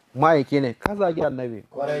ma'aiki ne, ka zagi annabi.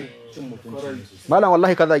 Malam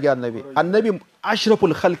wallahi ka zagi annabi. Annabi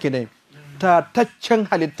ashraful khalqi ne, tataccen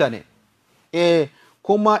halitta ne.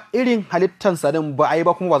 Kuma irin halittansa din ba a yi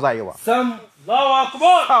ba kuma ba za a yi ba. Sam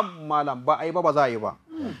malam ba a yi ba za a yi ba.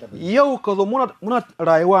 Yau ka zo muna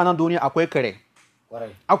rayuwa nan duniya, akwai kare,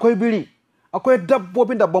 akwai biri, akwai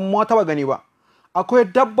dabbobin da ban ma taba gani ba, akwai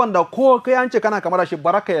dabban da ko kai an ce kana kamar shi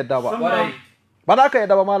ba ka yadda ba. Ba za ka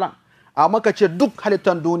yadda ba malam. Amma ka ce duk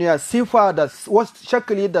halittan duniya sifa da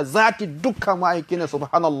shakali da zati dukkan ma'aiki ne.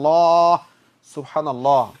 Subhanallah,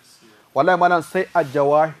 subhanallah. Wallahi malam sai a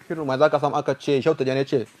jawahir mai zaka samu aka ce shauta jane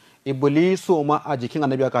ce iblisu ma a jikin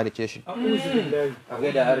annabi aka halice shi.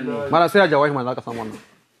 Malam sai a jawahir mai zaka samu wannan.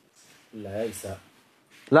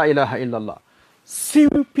 La ilaha illallah.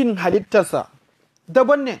 Simfin halittarsa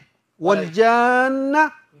daban ne. Wal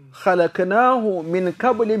janna khalaqnahu min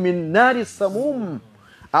qabli min nari samum.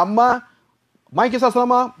 Amma man kisa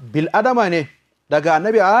sama bil adama ne daga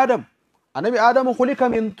annabi Adam. Annabi Adam khuliqa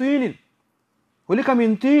min tinin. Khuliqa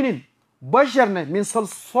min tinin. Bashar ne min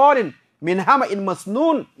salsalin min hama'in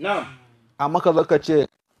masnun. Amma ka zaka ce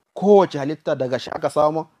kowace halitta daga shi aka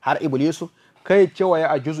samu har iblisu, kai cewa ya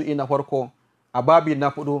a juzu'i na farko a babi na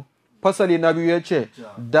 4 fasali na biyu yace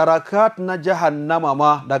darakat na jahannama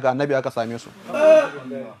ma daga annabi aka same su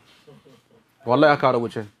wallahi aka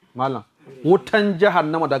rubuce mallam wutan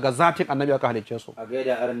jahannama daga zatin annabi aka halicce su a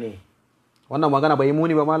gaida arne wannan magana bai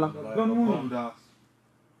muni ba mallam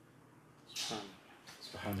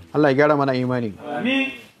Allah ya gyara mana imani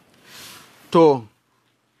Amin. to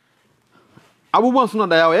abubuwan suna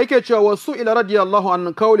da yawa yake cewa wasu ila radiyallahu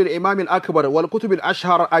an qawli al-imam al-akbar wal kutub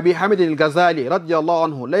al-ashhar abi hamid al-ghazali radiyallahu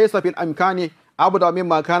anhu laysa fil amkani abda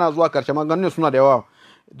mimma kana zuwa karshe maganin suna da yawa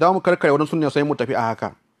za mu karkare wannan sunne sai mu tafi a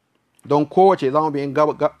haka don kowace za mu bi in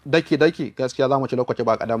daki gaskiya za mu ci lokaci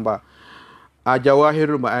ba kadan ba a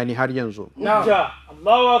jawahirul ma'ani har yanzu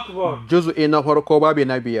Allahu akbar. juz'i na farko babi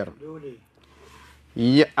na 5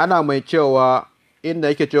 ana mai cewa inda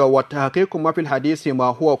yake cewa wa tahqiqu ma fil hadisi ma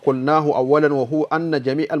huwa qulnahu awwalan wa huwa anna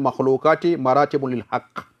jami'al makhluqati maratibun lil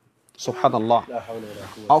haqq subhanallah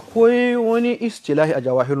akwai wani istilahi a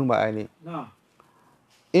jawahirul ma'ani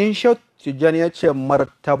in shau tijani ya ce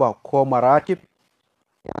martaba ko maratib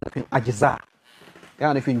yana nufin ajza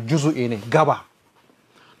yana nufin juzu'i ne gaba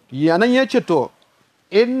yanan ya ce to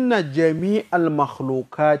inna jami'al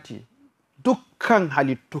makhluqati dukkan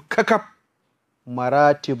halittu kakaf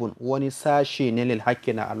maratibun wani sashe ne lil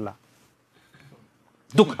haqqi na Allah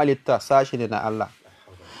duk halitta sashe ne na Allah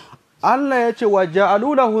Allah ya ce wa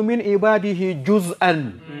ja'alu lahu min ibadihi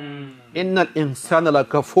juz'an innal insana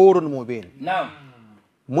lakafurun mubin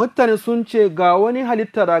mutane sun ce ga wani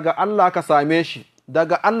halitta daga Allah aka same shi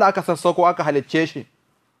daga Allah aka sassako aka halicce shi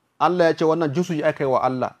Allah ya ce wannan jusu aka yi wa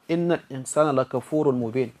Allah innal insana lakafurun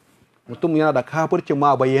mubin mutum yana da kafirci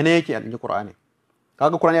ma bayyane yake a cikin Qur'ani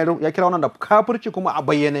kaga Qur'ani ya kira wannan da kafirci kuma a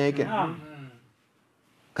bayyane yake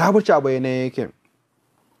kafirci a bayyane yake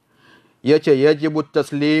yace yajibu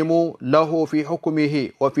taslimu lahu fi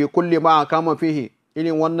hukmihi wa fi kulli ma kama fihi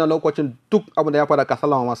irin wannan lokacin duk abin da ya fara ka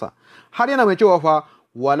sallama masa har yana mai cewa fa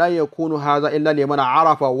wala yakunu hadha illa liman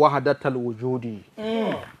arafa wahdatal wujudi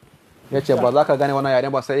yace ba za ka gane wannan yare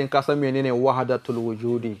ba sai in ka san menene wahdatul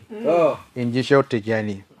wujudi in ji Shehu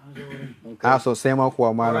Tijani a sosai ma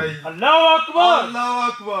kuwa malam Allahu akbar. Allahu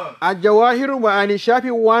akbar. a jawahiru ma'ani shafi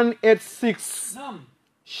 186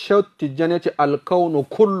 Shehu Tijani yace alkaunu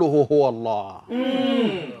kulluhu huwa Allah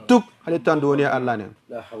duk halittan duniya Allah ne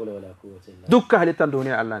la hawla wala quwwata illa dukkan halittan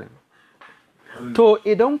duniya Allah ne to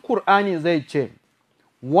idan Qur'ani zai ce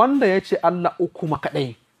wanda ya ce Allah uku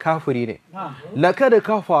makadai kafiri ne lakad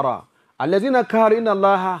kafara allazina qalu inna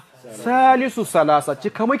allaha salisu salasa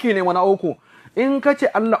cika muke ne mana uku in ka ce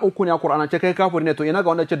Allah uku ne a Qur'ani ce kai kafiri ne to ina ga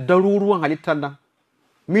wanda ce daruruwan halittan nan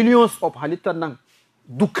millions of halittan nan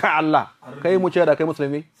duka Allah kai mu ce da kai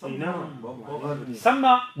musulmi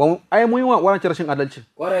Samma. ba ai mun yi wa wannan rashin adalci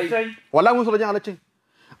wallahi mun so rashin adalci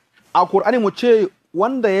a Qur'ani mu ce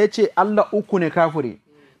wanda ya ce Allah uku ne kafiri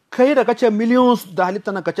kai da kace millions da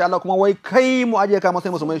halittan nan kace Allah kuma wai kai mu aje ka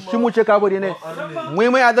masa musulmai shi mu ce kafiri ne mu yi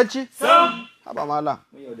mai adalci haba mala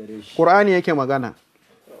Qur'ani yake magana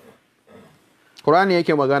Qur'ani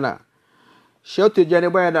yake magana Shehu Tijjani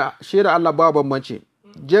baya da shi da Allah ba bambanci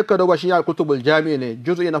je ka duba shi al-kutubul jami' ne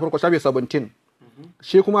juz'i na farko shafi 17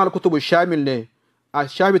 shi kuma al-kutubul shamil ne a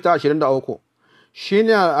shafi ta 23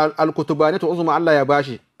 shine al-kutubani to uzuma Allah ya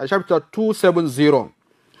bashi a shafi ta 270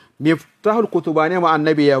 miftahul kutubani ma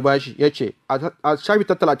annabi ya bashi yace a shafi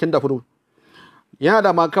ta 34 yana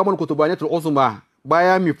da makamul kutubani to uzuma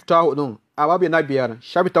baya miftahu din a babu na biyar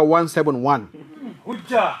shafi ta 171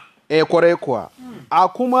 Hujja. kwarai kuwa a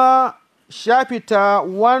kuma shafi ta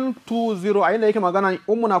 120 a inda yake magana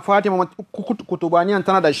ummuna Fatima kutubaniyan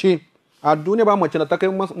tana da shi a duniya ba mace da ta kai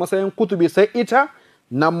matsayin kutubi sai ita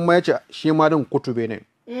nan mace shi ma din kutube ne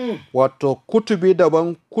wato kutubi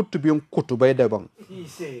daban kutubin kutubai daban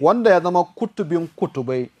wanda ya zama kutubin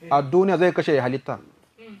kutubai a duniya zai kashe ya halitta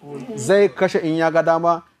zai kashe in ya ga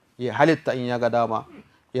dama ya halitta in ya ga dama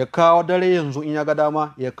ya kawo dare yanzu in ya ga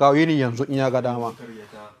dama ya kawo yini yanzu in ya ga dama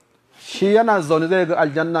shi yana zaune zai ga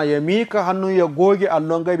aljanna ya mika hannu ya goge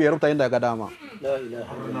allon gaibe ya rubuta inda ya ga dama la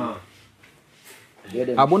ilaha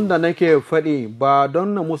abunda nake faɗi ba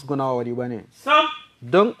don na musguna wari ba ne Sam.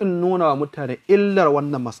 don in nuna wa mutane illar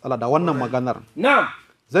wannan matsala da wannan maganar na'am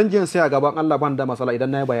zan je sai a gaban Allah ban da matsala idan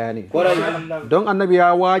na yi bayani kwarai don annabi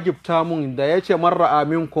ya wajibta mun da ya ce man ra'a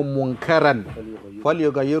minkum munkaran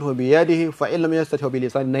falyughayyirhu bi yadihi fa in lam yastati bi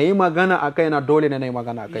lisani nayi magana akai na dole ne nayi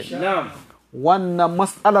magana akai na'am wannan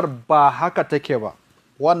matsalar ba haka take ba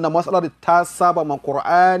wannan matsalar ta saba ma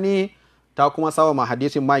Qur'ani ta kuma saba ma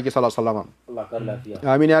hadisin Maki sallallahu alaihi wasallam Allah kar lafiya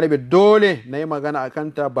amin ya rabi dole nayi magana akan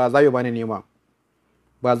ta ba zai bane nema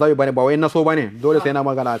ba zai bane ba wai na so bane dole sai na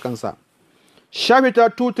magana akan sa Shabita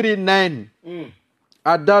 239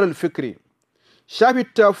 Adalul Fikri shafi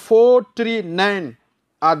ta 439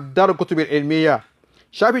 a dar kutubin ilmiya,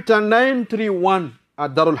 shafi ta 931 a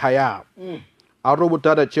darul haya. An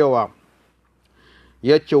rubuta da cewa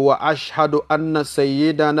ya ce wa ashhadu anna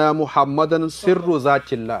sayyidana muhammadan sirru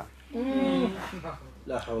zatillah.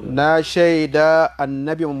 Na shaida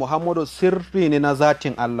annabi muhammadu sirri ne na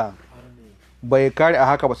zatin Allah. Bai kare a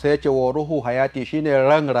haka ba sai ya ce wa ruhu hayati shine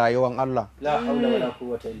ran rayuwan Allah.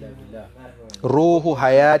 Ruhu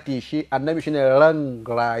hayati shi annabi shine ran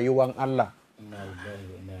rayuwan Allah.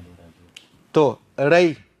 To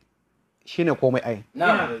rai shine komai ai.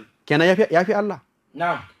 Kenan yafi Allah.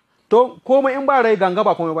 To komai in ba rai ganga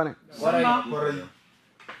ba komai bane.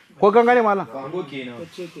 Ko ganga ne malam?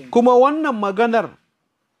 Kuma wannan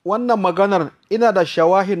maganar ina da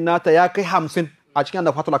shawahin nata ya kai 50 a cikin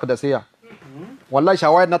da fatul akadasiya. Wallahi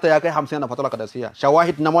shawahid nata ya kai 50 na fatul akadasiya.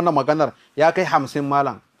 Shawahid na wannan maganar ya kai 50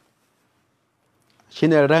 malam.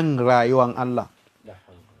 Shine ran rayuwan Allah.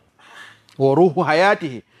 Wa ruhu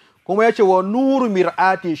hayatihi. Kuma yace wa nuru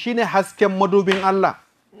mir'ati shine hasken madubin Allah.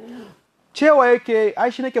 Cewa yake ai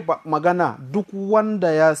shi nake magana duk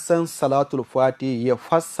wanda ya san salatul fati ya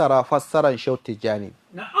fassara fassaran Sheikh Tijani.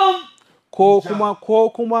 Na'am. Ko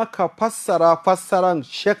kuma ka fassara fassaran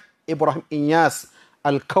Sheikh Ibrahim Inyas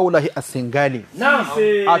Al-Kaulahi As-Singali.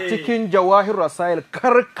 A cikin Jawahir Rasail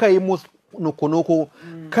kar kai nuku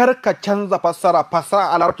kar ka canza fassara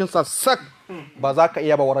a larabcin sa sak ba za ka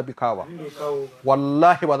iya ba warabika ba.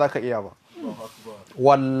 Wallahi ba za ka iya ba.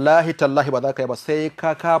 Wallahi tallahi ba za ka yi ba sai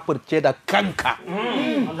ka kafirce da kanka.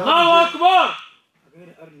 Allahu akbar.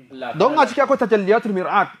 Don a cikin akwai tajalliyatul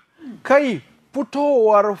mir'at kai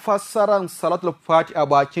fitowar fassaran salatul fati a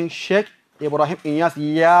bakin Sheikh Ibrahim Inyas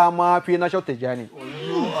ya mafi na Sheikh Tijani.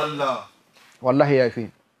 Wallahi ya fi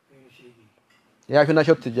na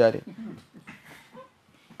Sheikh Tijani.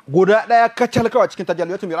 Guda ɗaya kacal kawai cikin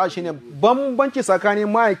tajalliyatul mir'at shine bambanci tsakanin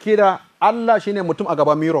ma'aiki da Allah shine mutum a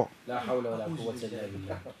gaban miro.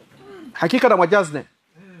 Hakika da majaz ne.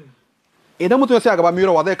 Idan mutum ya sai a gaban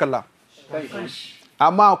miro wa zai kalla?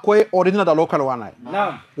 Amma akwai original da local one.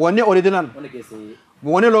 Wani original?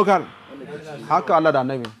 Wani local? Haka Allah da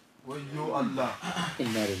annabi.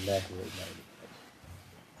 Inna lillahi wa inna ilaihi.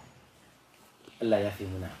 Allah ya fi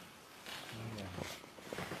muna.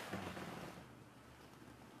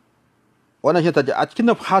 Wannan shi a cikin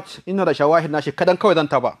nafhat ina da shawahid nashi kadan kawai zan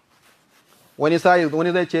taba. Wani zai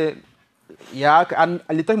ce ya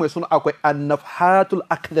littafi mai suna akwai an-nafhatul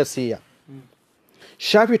aqdasiyya.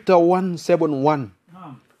 Shafi ta 171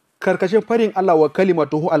 karkashin farin Allah wa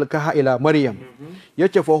kalimatuhu alkaha ila Maryam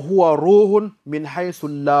yace fa huwa ruhun min haythu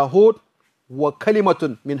lahut wa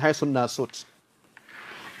kalimatun min haythu nasut.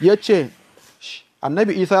 Yace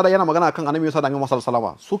annabi Isa yana magana kan annabi Isa da annabi Muhammad sallallahu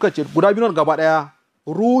alaihi wasallam suka ce guda biyun gaba daya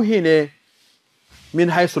ruhi ne min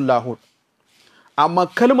haythu lahut amma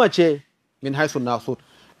kalma ce min haythu nasut.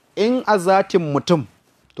 In azatin mutum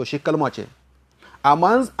to shi kalma ce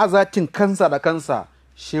amma azatin kansa da kansa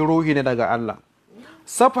shi ruhi ne daga Allah.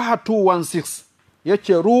 Safaha 216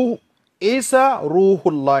 yace ruhu Isa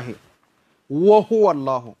ruhullahi wa huwa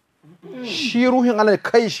Allah. Shi ruhin Allah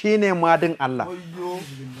kai shine madin Allah.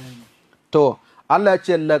 To Allah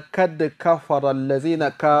yace laqad kafara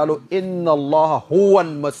allazina qalu inna Allah huwa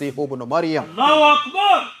al-masih ibn Maryam. Allahu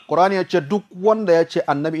akbar. Qur'ani yace duk wanda yace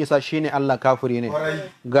annabi Isa shine Allah kafiri ne.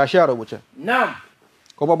 Gashi a rubuce. Na'am.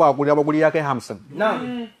 Kuma ba guri ya kai 50.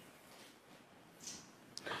 Na'am.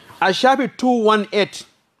 A shafi 218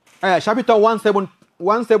 shafi ta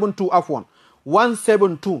 172 afwan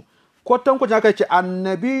 172 kwatan ku haka ce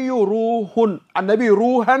annabi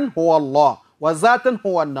ruhan huwa Allah wa zatan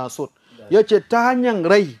huwa nasut. Yace ta hanyar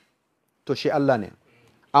rai to shi Allah ne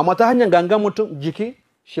amma ta hanyar gangan mutum jiki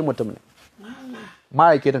shi mutum ne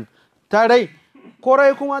ma'aikirin ta rai ko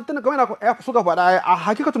rai kuma tun kamar suka faɗa a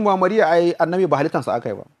hakikatun Muhammadiyya ai annabi ba halittansa aka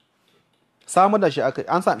yi ba, samar da shi aka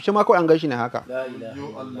an shi ma kawai an gaishe ne haka.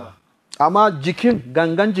 Amma jikin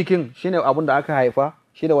gangan jikin shine abin da aka haifa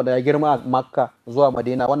shi da wanda ya girma a Makka zuwa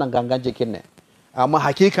Madina wannan gangan jikin ne amma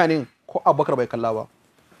hakikanin ko Abubakar bai kalla ba.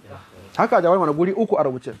 Haka jawai mana guri uku a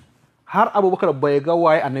rubuce har Abubakar bai ga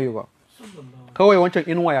waye annabi ba kawai wancan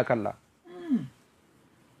inuwa ya kalla.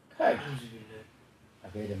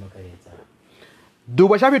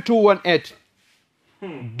 Duba shafi 218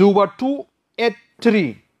 duba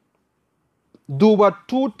 283 duba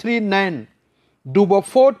 239 duba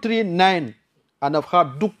 439 a nafha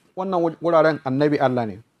duk wannan wuraren annabi Allah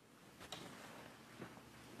ne.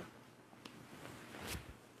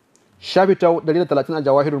 Shafi ta 130 a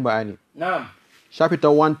jawahirul ma'ani. Na'am. Shafi ta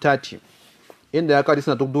 130 inda ya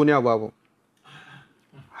kawo duk duniya babu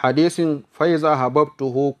hadisin faiza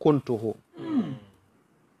hababtuhu kuntuhu.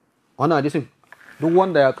 Wannan hadisin duk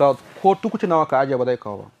wanda ya kawo ko tukuci nawa ka ajiye ba zai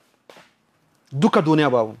kawo ba duka duniya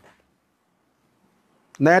babu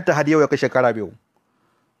na yadda har yau ya kai shekara 2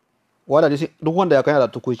 duk wanda ya kai da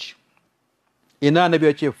tukuci ina nabi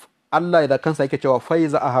ya ce Allah da kansa yake cewa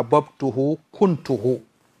faiza ahabbtuhu kuntuhu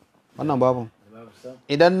wannan babu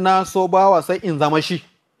idan na so bawa sai in zama shi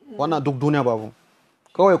wannan duk duniya babu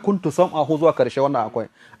kawai kuntu sam'ahu zuwa karshe wannan akwai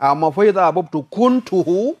amma faiza ahabbtu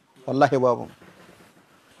kuntuhu wallahi babu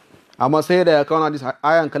amma sai da ya kawo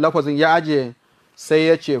ayan ka lafazin ya aje sai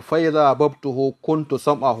ya ce faiza ahabbtuhu kuntu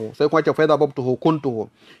sam'ahu sai kuma ce faiza ahabbtuhu kuntuhu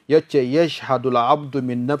yace yashhadu al-abdu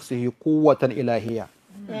min nafsihi quwwatan ilahiyya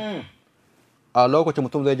a lokacin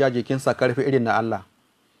mutum zai ja jikinsa karfi irin na Allah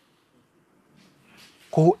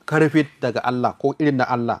ko karfi daga Allah ko irin na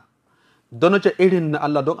Allah don ce irin na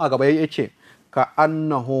Allah don a gaba ya ce ka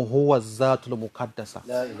annahu huwa zatul muqaddasa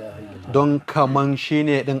don kaman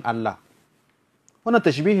shine din Allah wannan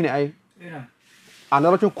tashbihi ne ai a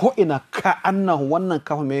lokacin ko ina ka annahu wannan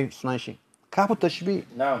kafa mai sunan shi kafa tashbih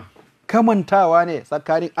kamantawa ne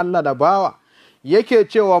tsakanin Allah da bawa yake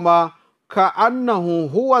cewa ma ka annahu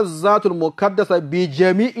huwa zatul muqaddasa bi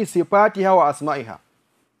jami'i sifatiha wa asma'iha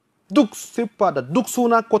duk siffa da duk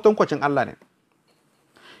suna kwatankwacin Allah ne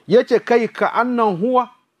yace kai ka annan huwa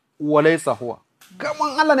wa laysa huwa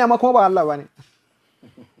kaman Allah ne amma kuma ba Allah bane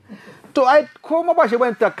to ai kuma ba shi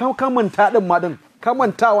bane ta kamanta din ma din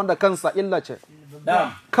kamanta wanda kansa illa ce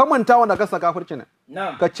kamanta wanda kansa kafirci ne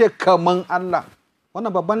ka ce kaman Allah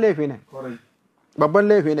wannan babban laifi ne babban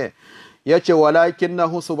laifi ne ya ce walakin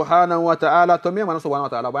nahu subhanahu wa ta'ala to me mana subhanahu wa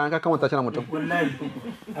ta'ala bayan ka kamanta shi na mutum wallahi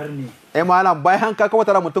arni malam bayan ka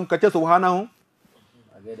kamanta na mutum ka ce subhanahu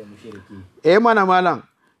mana malam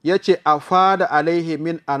ya ce afada alaihi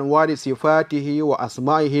min anwari sifatihi wa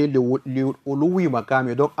asma'ihi li uluwi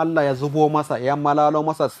makami don Allah ya zubo masa ya malalo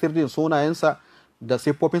masa sirrin sunayensa da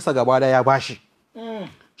siffofinsa gaba da ya bashi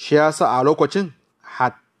shi yasa a lokacin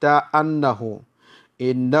hatta annahu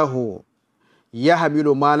innahu ya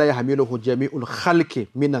hamilu ma la ya hamilu jami'ul khalqi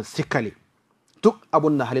min sikali duk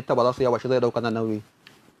abun da halitta ba za su yawa shi zai dauka nan nauyi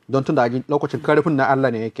don tun da lokacin karfin na Allah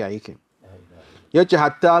ne yake aiki yace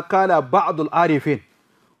hatta kala ba'dul arifin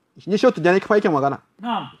ni shi to jani kuma yake magana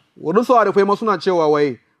wurin su arifai ma suna cewa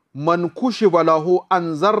wai man kushiba lahu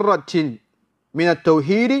an zarratin min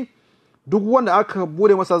at-tauhidi duk wanda aka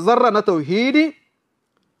bude masa zarra na tauhidi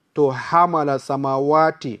to hamala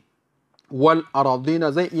samawati wal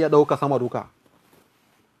ardina zai iya dauka sama duka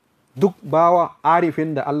duk bawa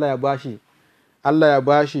arifin da Allah ya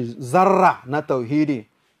bashi zarra na tauhidi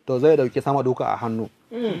to zai dauki sama duka a hannu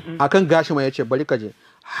akan gashi mai yace bari kaje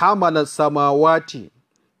hamala samawati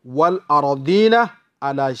wal ardina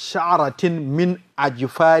ala sha'ratin min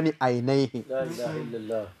ajfani ainihi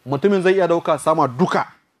mutumin zai iya dauka sama duka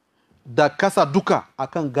da kasa duka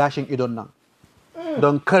akan gashin idon nan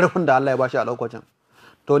don karfin da Allah ya bashi a lokacin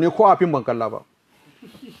to ni ko afin ban kalla ba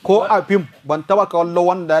ko a fim ban taba kallo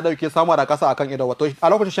wanda ya dauke sama da kasa akan ido wato a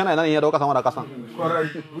lokacin shana ina ne ya dauka sama da kasa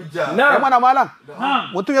na mana malam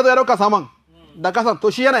mutum ya zo ya dauka saman da kasa to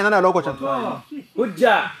shi yana ina ne a lokacin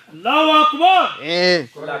hujja Allahu akbar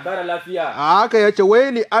kara lafiya haka yace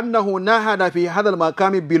waili annahu nahada fi hadal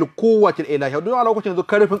makami bil quwwati ilahi duk a lokacin zo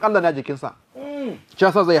karfin Allah na jikinsa shi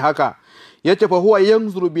yasa zai haka yace fa huwa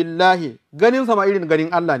yanzuru billahi ganin sama irin ganin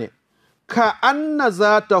Allah ne ka anna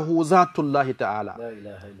zatahu zatullahi ta'ala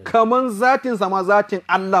kaman zatin sama zatin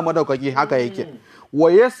Allah madaukaki haka yake wa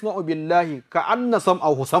yasma'u billahi ka anna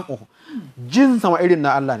sam'ahu sam'uhu jin sama irin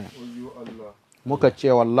na Allah ne muka ce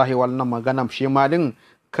wallahi wannan magana shi ma din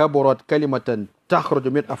kabarat kalimatan takhruju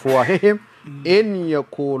min afwahihim in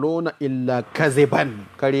yaquluna illa kaziban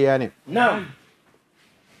kariya ne na'am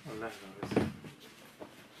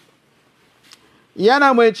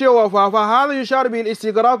yana mai cewa fafa hadha yushar bil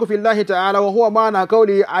istighraku fi Allah ta'ala wa huwa ma'ana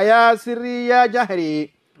qawli aya sirri ya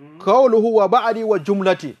jahri qawluhu wa ba'di wa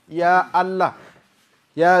jumlati ya Allah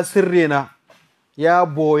ya sirrina ya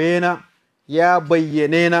boyena ya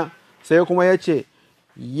bayyanena sai kuma yace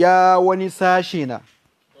ya wani sashi na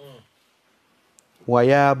wa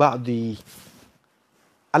ya ba'di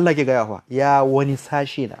Allah ke gaya fa ya wani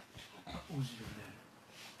sashi na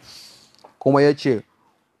kuma yace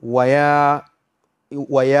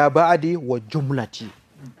wa ya ba'adi wa jumlati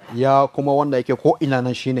ya kuma wanda yake ko ina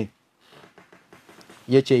nan shine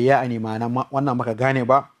yace ya ani ma'ana wannan maka gane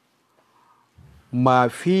ba ma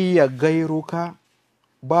fi ya gairuka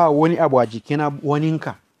ba wani abu a jikina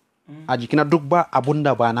waninka a jikina duk ba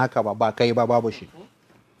abunda ba naka ba kai ba babu shi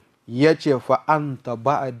yace fa anta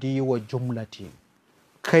ba'adi wa jumlati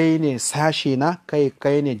kai ne sashi na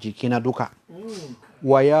kai ne jikina duka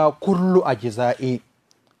wa ya kullu ajza'i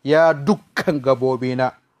ya dukkan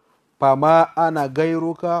gabobina fama ana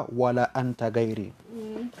gairuka wala anta gairi.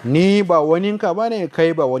 Ni ba waninka bane,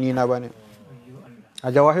 kai ba wani na bane. A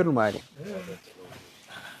jawahirul ma'ani.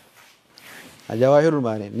 A jawahirul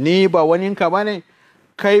ma'ani. Ni ba waninka bane,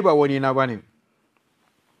 kai ba wani na bane.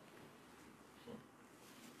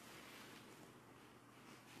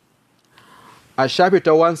 A shafi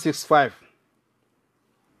ta 165.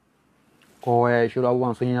 Kowa ya yi shiru,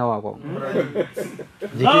 abubuwan sun yi yawa ko.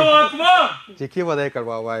 Jiki ba zai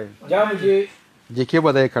karba ba. Jiki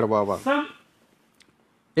ba zai karba ba.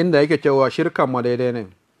 Inda yake cewa shirkan ma daidai ne.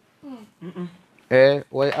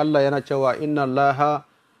 Wai Allah yana cewa inna Allah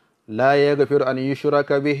la yaghfiru an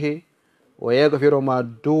yushraka bihi wa yaghfiru ma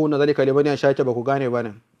duna zalika liman yasha. Ba ku gane ba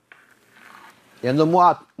ne. Yanzu mu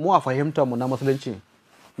a fahimtar mu na musulunci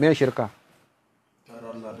me shirka?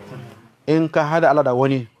 In ka hada Allah da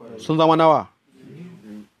wani sun zama nawa?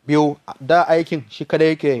 Biyu. Da aikin shi kada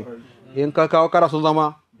yake. In ka kawo kara sun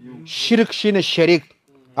zama shirk, shine sharik,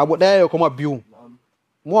 abu daya ya kuma biyu.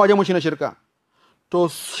 Mu waje mu shine shirka. To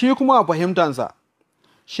shi kuma a fahimtansa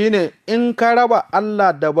shine in ka raba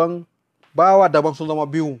Allah daban bawa daban sun zama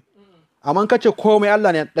biyu. Amma kace komai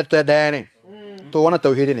Allah ne daya ne, to wannan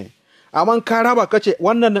tauhidi ne. Amma ka raba kace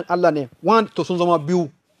wannan din Allah ne, wannan to sun zama biyu,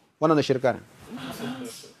 wannan ne shirka ne.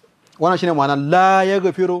 Wannan shine ma'ana la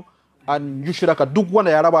yaghfiru an yushraka. Duk wanda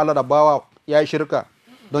ya raba Allah da bawa ya yi shirka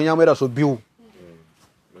don ya maida su biyu.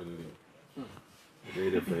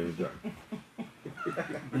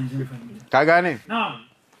 Ka gane?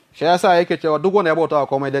 Shi yasa yake cewa duk wanda ya bauta wa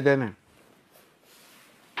komai daidai ne.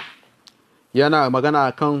 Yana magana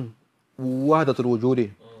akan wahdatul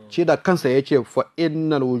wujudi. Shi da kansa yace fa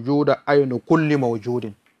innal wujuda aynu kulli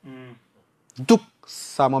mawjudin. Duk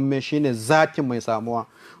samamme shine zatin mai samuwa.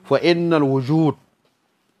 Fa innal wujud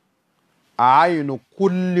aynu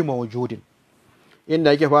kulli mawjudin.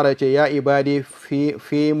 Inda yake fara yace ya ibadi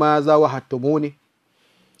fi ma za wahattumuni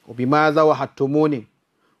wa bima za wahattumuni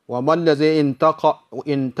wa man ladhi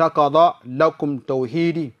intaqada lakum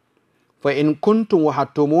tauhidi fa in kuntum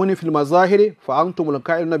wahattumuni fil mazahiri fa antumul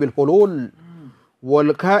qa'iluna bil hulul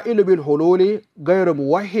wal qa'ilu bil hululi ghayru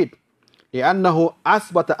muwahhid li'annahu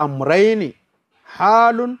asbata amrayni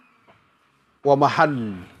halun wa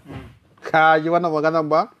mahall. Kaji wannan maganan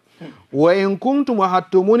ba? Wa in kuntum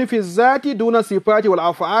wahattumuni fi zati duna sifati wal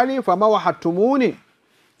af'ali fama wahattumuni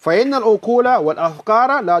fa innal uqula wal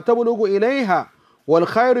afkara la tablughu ilayha wal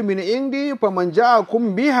khayru min indi faman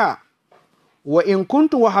ja'akum biha. Wa in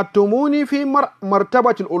kuntum wahattumuni fi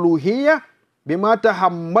martabati al uluhiyya bima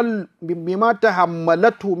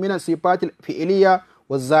tahammalatu min sifati al fi'liyya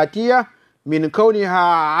waz zatiyya min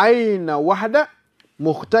kawniha ayna wahda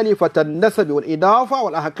مختلفة النسب والإضافة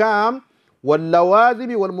والأحكام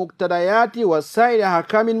واللوازم والمقتضيات وسائر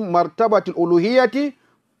أحكام مرتبة الألوهية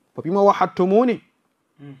فبما وحدتموني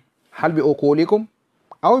هل بأقولكم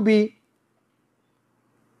أو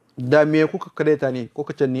dame kuka kareta ne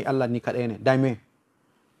kuka ce ni Allah ni kaɗai ne? Dame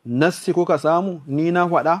nassi kuka samu ni na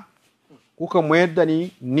faɗa kuka mayar da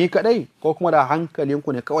ni kaɗai, ko kuma da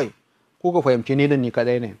hankalinku ne kawai kuka fahimci ni da ni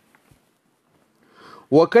kaɗai ne?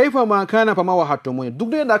 Wa kaifa ma kana fa ma wahattumuni. Duk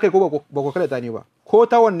da yadda aka yi ko ba ku kareta ni ba, ko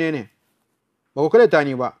ta wanne ne ba ku kareta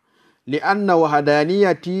ni ba. Li'anna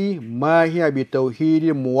wahadaniyati ma hiya bi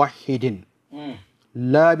tauhidin muwahhidin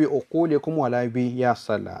la bi uqulikum wala bi ya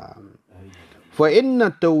salam. Fa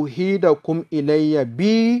inna tauhidakum ilayya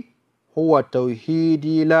bi huwa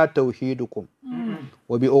tauhidi la tauhidukum.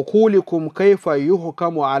 Wa bi uqulikum kaifa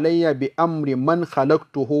yuhkamu alayya bi amri man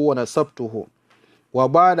khalaqtuhu wa nasabtuhu. Wa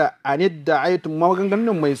bada anidda'aytum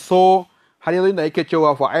maganganun mai so har yanzu da yake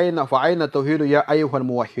cewa fa aina tauhidu ya ayyuhal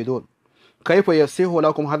muwahhidun. Kaifa yasihu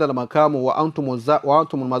lakum hadha al makamu wa antum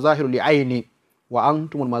al mazahiru li aini wa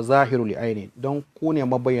antum al mazahiru li aini. Don ku ne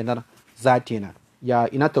mabayyanar zatina, ya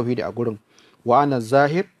ina tauhidi a gurin. Wa ana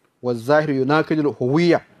zahir wa zahir yunakidul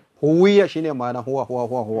huwiyya. Huwiyya shine ma'ana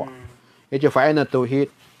huwa. Yace fa aina tauhid.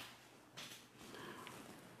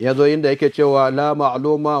 Yazo inda yake cewa la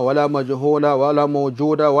ma'luma wala majhula wala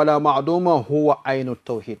mawjuda wala ma'duma huwa ainu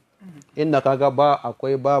tauhid. Inda kaga ba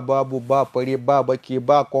akwai ba babu ba fari ba baki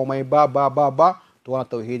ba komai ba to wannan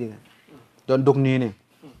tauhidi ne, don duk ne.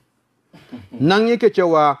 Nan yake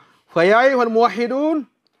cewa fa ya ayyuhal muwahhidun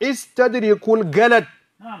istadrikul galad.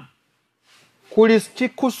 Kuristi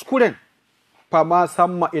kuskuren fa ma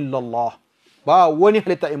samma illallah. Ba wani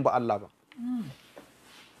halitta in ba Allah ba.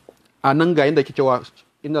 A nan ga inda yake cewa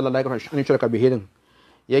inna lillahi wa inna ilaihi raji'un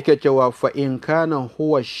yake cewa fa in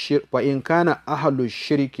kana ahlu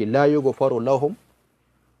shirki la yughfaru lahum.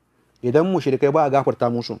 Idan mushrikai ba a gafarta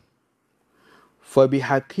musu, fa bi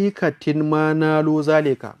haqiqatin ma nalu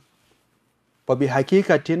zalika, fa bi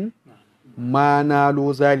haqiqatin ma nalu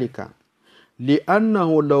zalika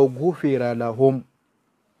li'annahu law ghufira lahum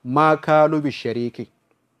ma kalu bi shariki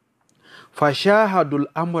fashahadul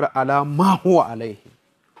amra ala ma huwa alaihi.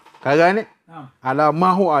 Ka gane ala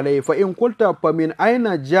ma huwa alaihi fa in qulta fa min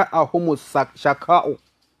aina ja'ahum shaka'u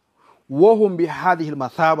wa hum bi hadhihi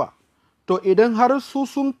al-mathaba. To idan har su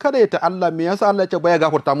sun kadaita Allah, me yasa Allah ya ce baya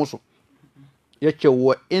gafarta musu? Yace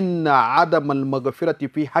wa inna adamal maghfirati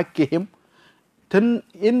fi haqqihim, tun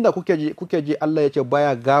inda kuke ji Allah yace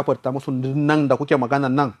baya gafarta musu nan da kuke magana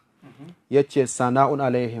nan, yace sana'un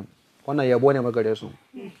alaihim, wannan yabo ne gare su.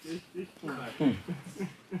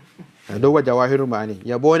 Dogo jawahirul ma'ani,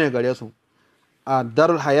 yabo ne gare su. A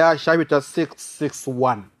darul haya shafi ta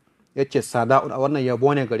 661 yace sana'un, wannan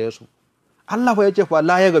yabo ne gare su. Allah fa yace fa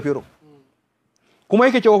la ya gafiru, kuma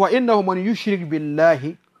yake cewa fa innahu man yushrik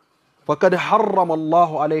billahi faqad harrama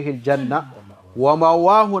Allahu alaihi aljanna wa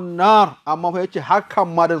mawahu an-nar. Amma fa yace hakan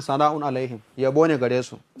madan sana'un alaihim, yabo ne gare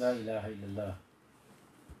su. La ilaha illallah.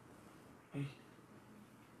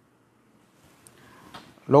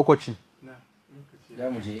 Lokaci Da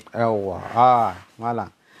mu je. yawa malam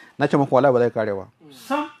na ce muku wallahi ba zai kare ba,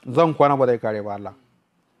 zan kwana ba zai kare ba. Allah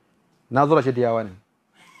na zura shi diyawa ne.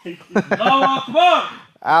 Allahu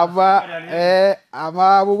akbar.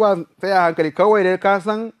 amma abubuwan sai a hankali. Kawai dai ka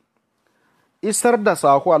san isar da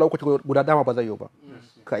sako a lokaci guda dama ba zai yi ba.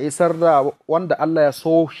 Ka isar da wanda Allah ya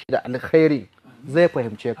so shi da alkhairi zai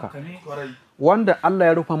fahimce ka, wanda Allah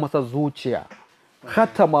ya rufa masa zuciya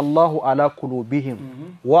khatama Allahu ala qulubihim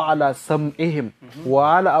wa ala sam'ihim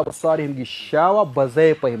wa ala absarihim gishawa, ba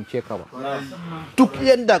zai fahimce ka ba. Duk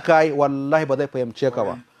yanda kai wallahi ba zai fahimce ka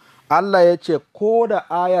ba. Allah ya ce ko da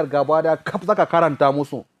ayar gaba da kaf zaka karanta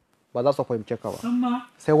musu ba za su fahimce ka ba,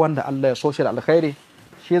 sai wanda Allah ya so shi da alkhairi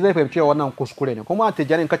shi zai fahimce wannan kuskure ne. Kuma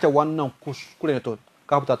tijanin kace wannan kuskure ne to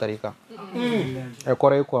ka fita tarika.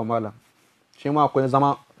 Kwarai kuwa malam, shi ma akwai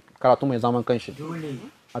zama karatu mai zaman kanshi.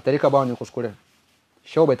 A tarika ba wani kuskure,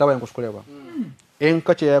 shau bai taba yin kuskure ba. In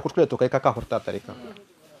kace ya kuskure to kai ka kafurta tarika.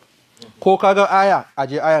 Ko kaga aya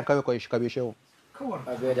aje ayan kawai kai shi kabe shehu.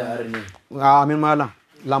 Abe da arni. Amin malam,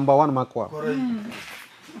 lamba 1 makwa.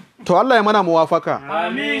 To Allah ya mana muwafaka.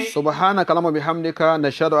 Amin. Subhanaka Allahumma bihamdika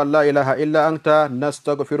nashhadu an la ilaha illa anta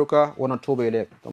nastaghfiruka wa natubu ilayk.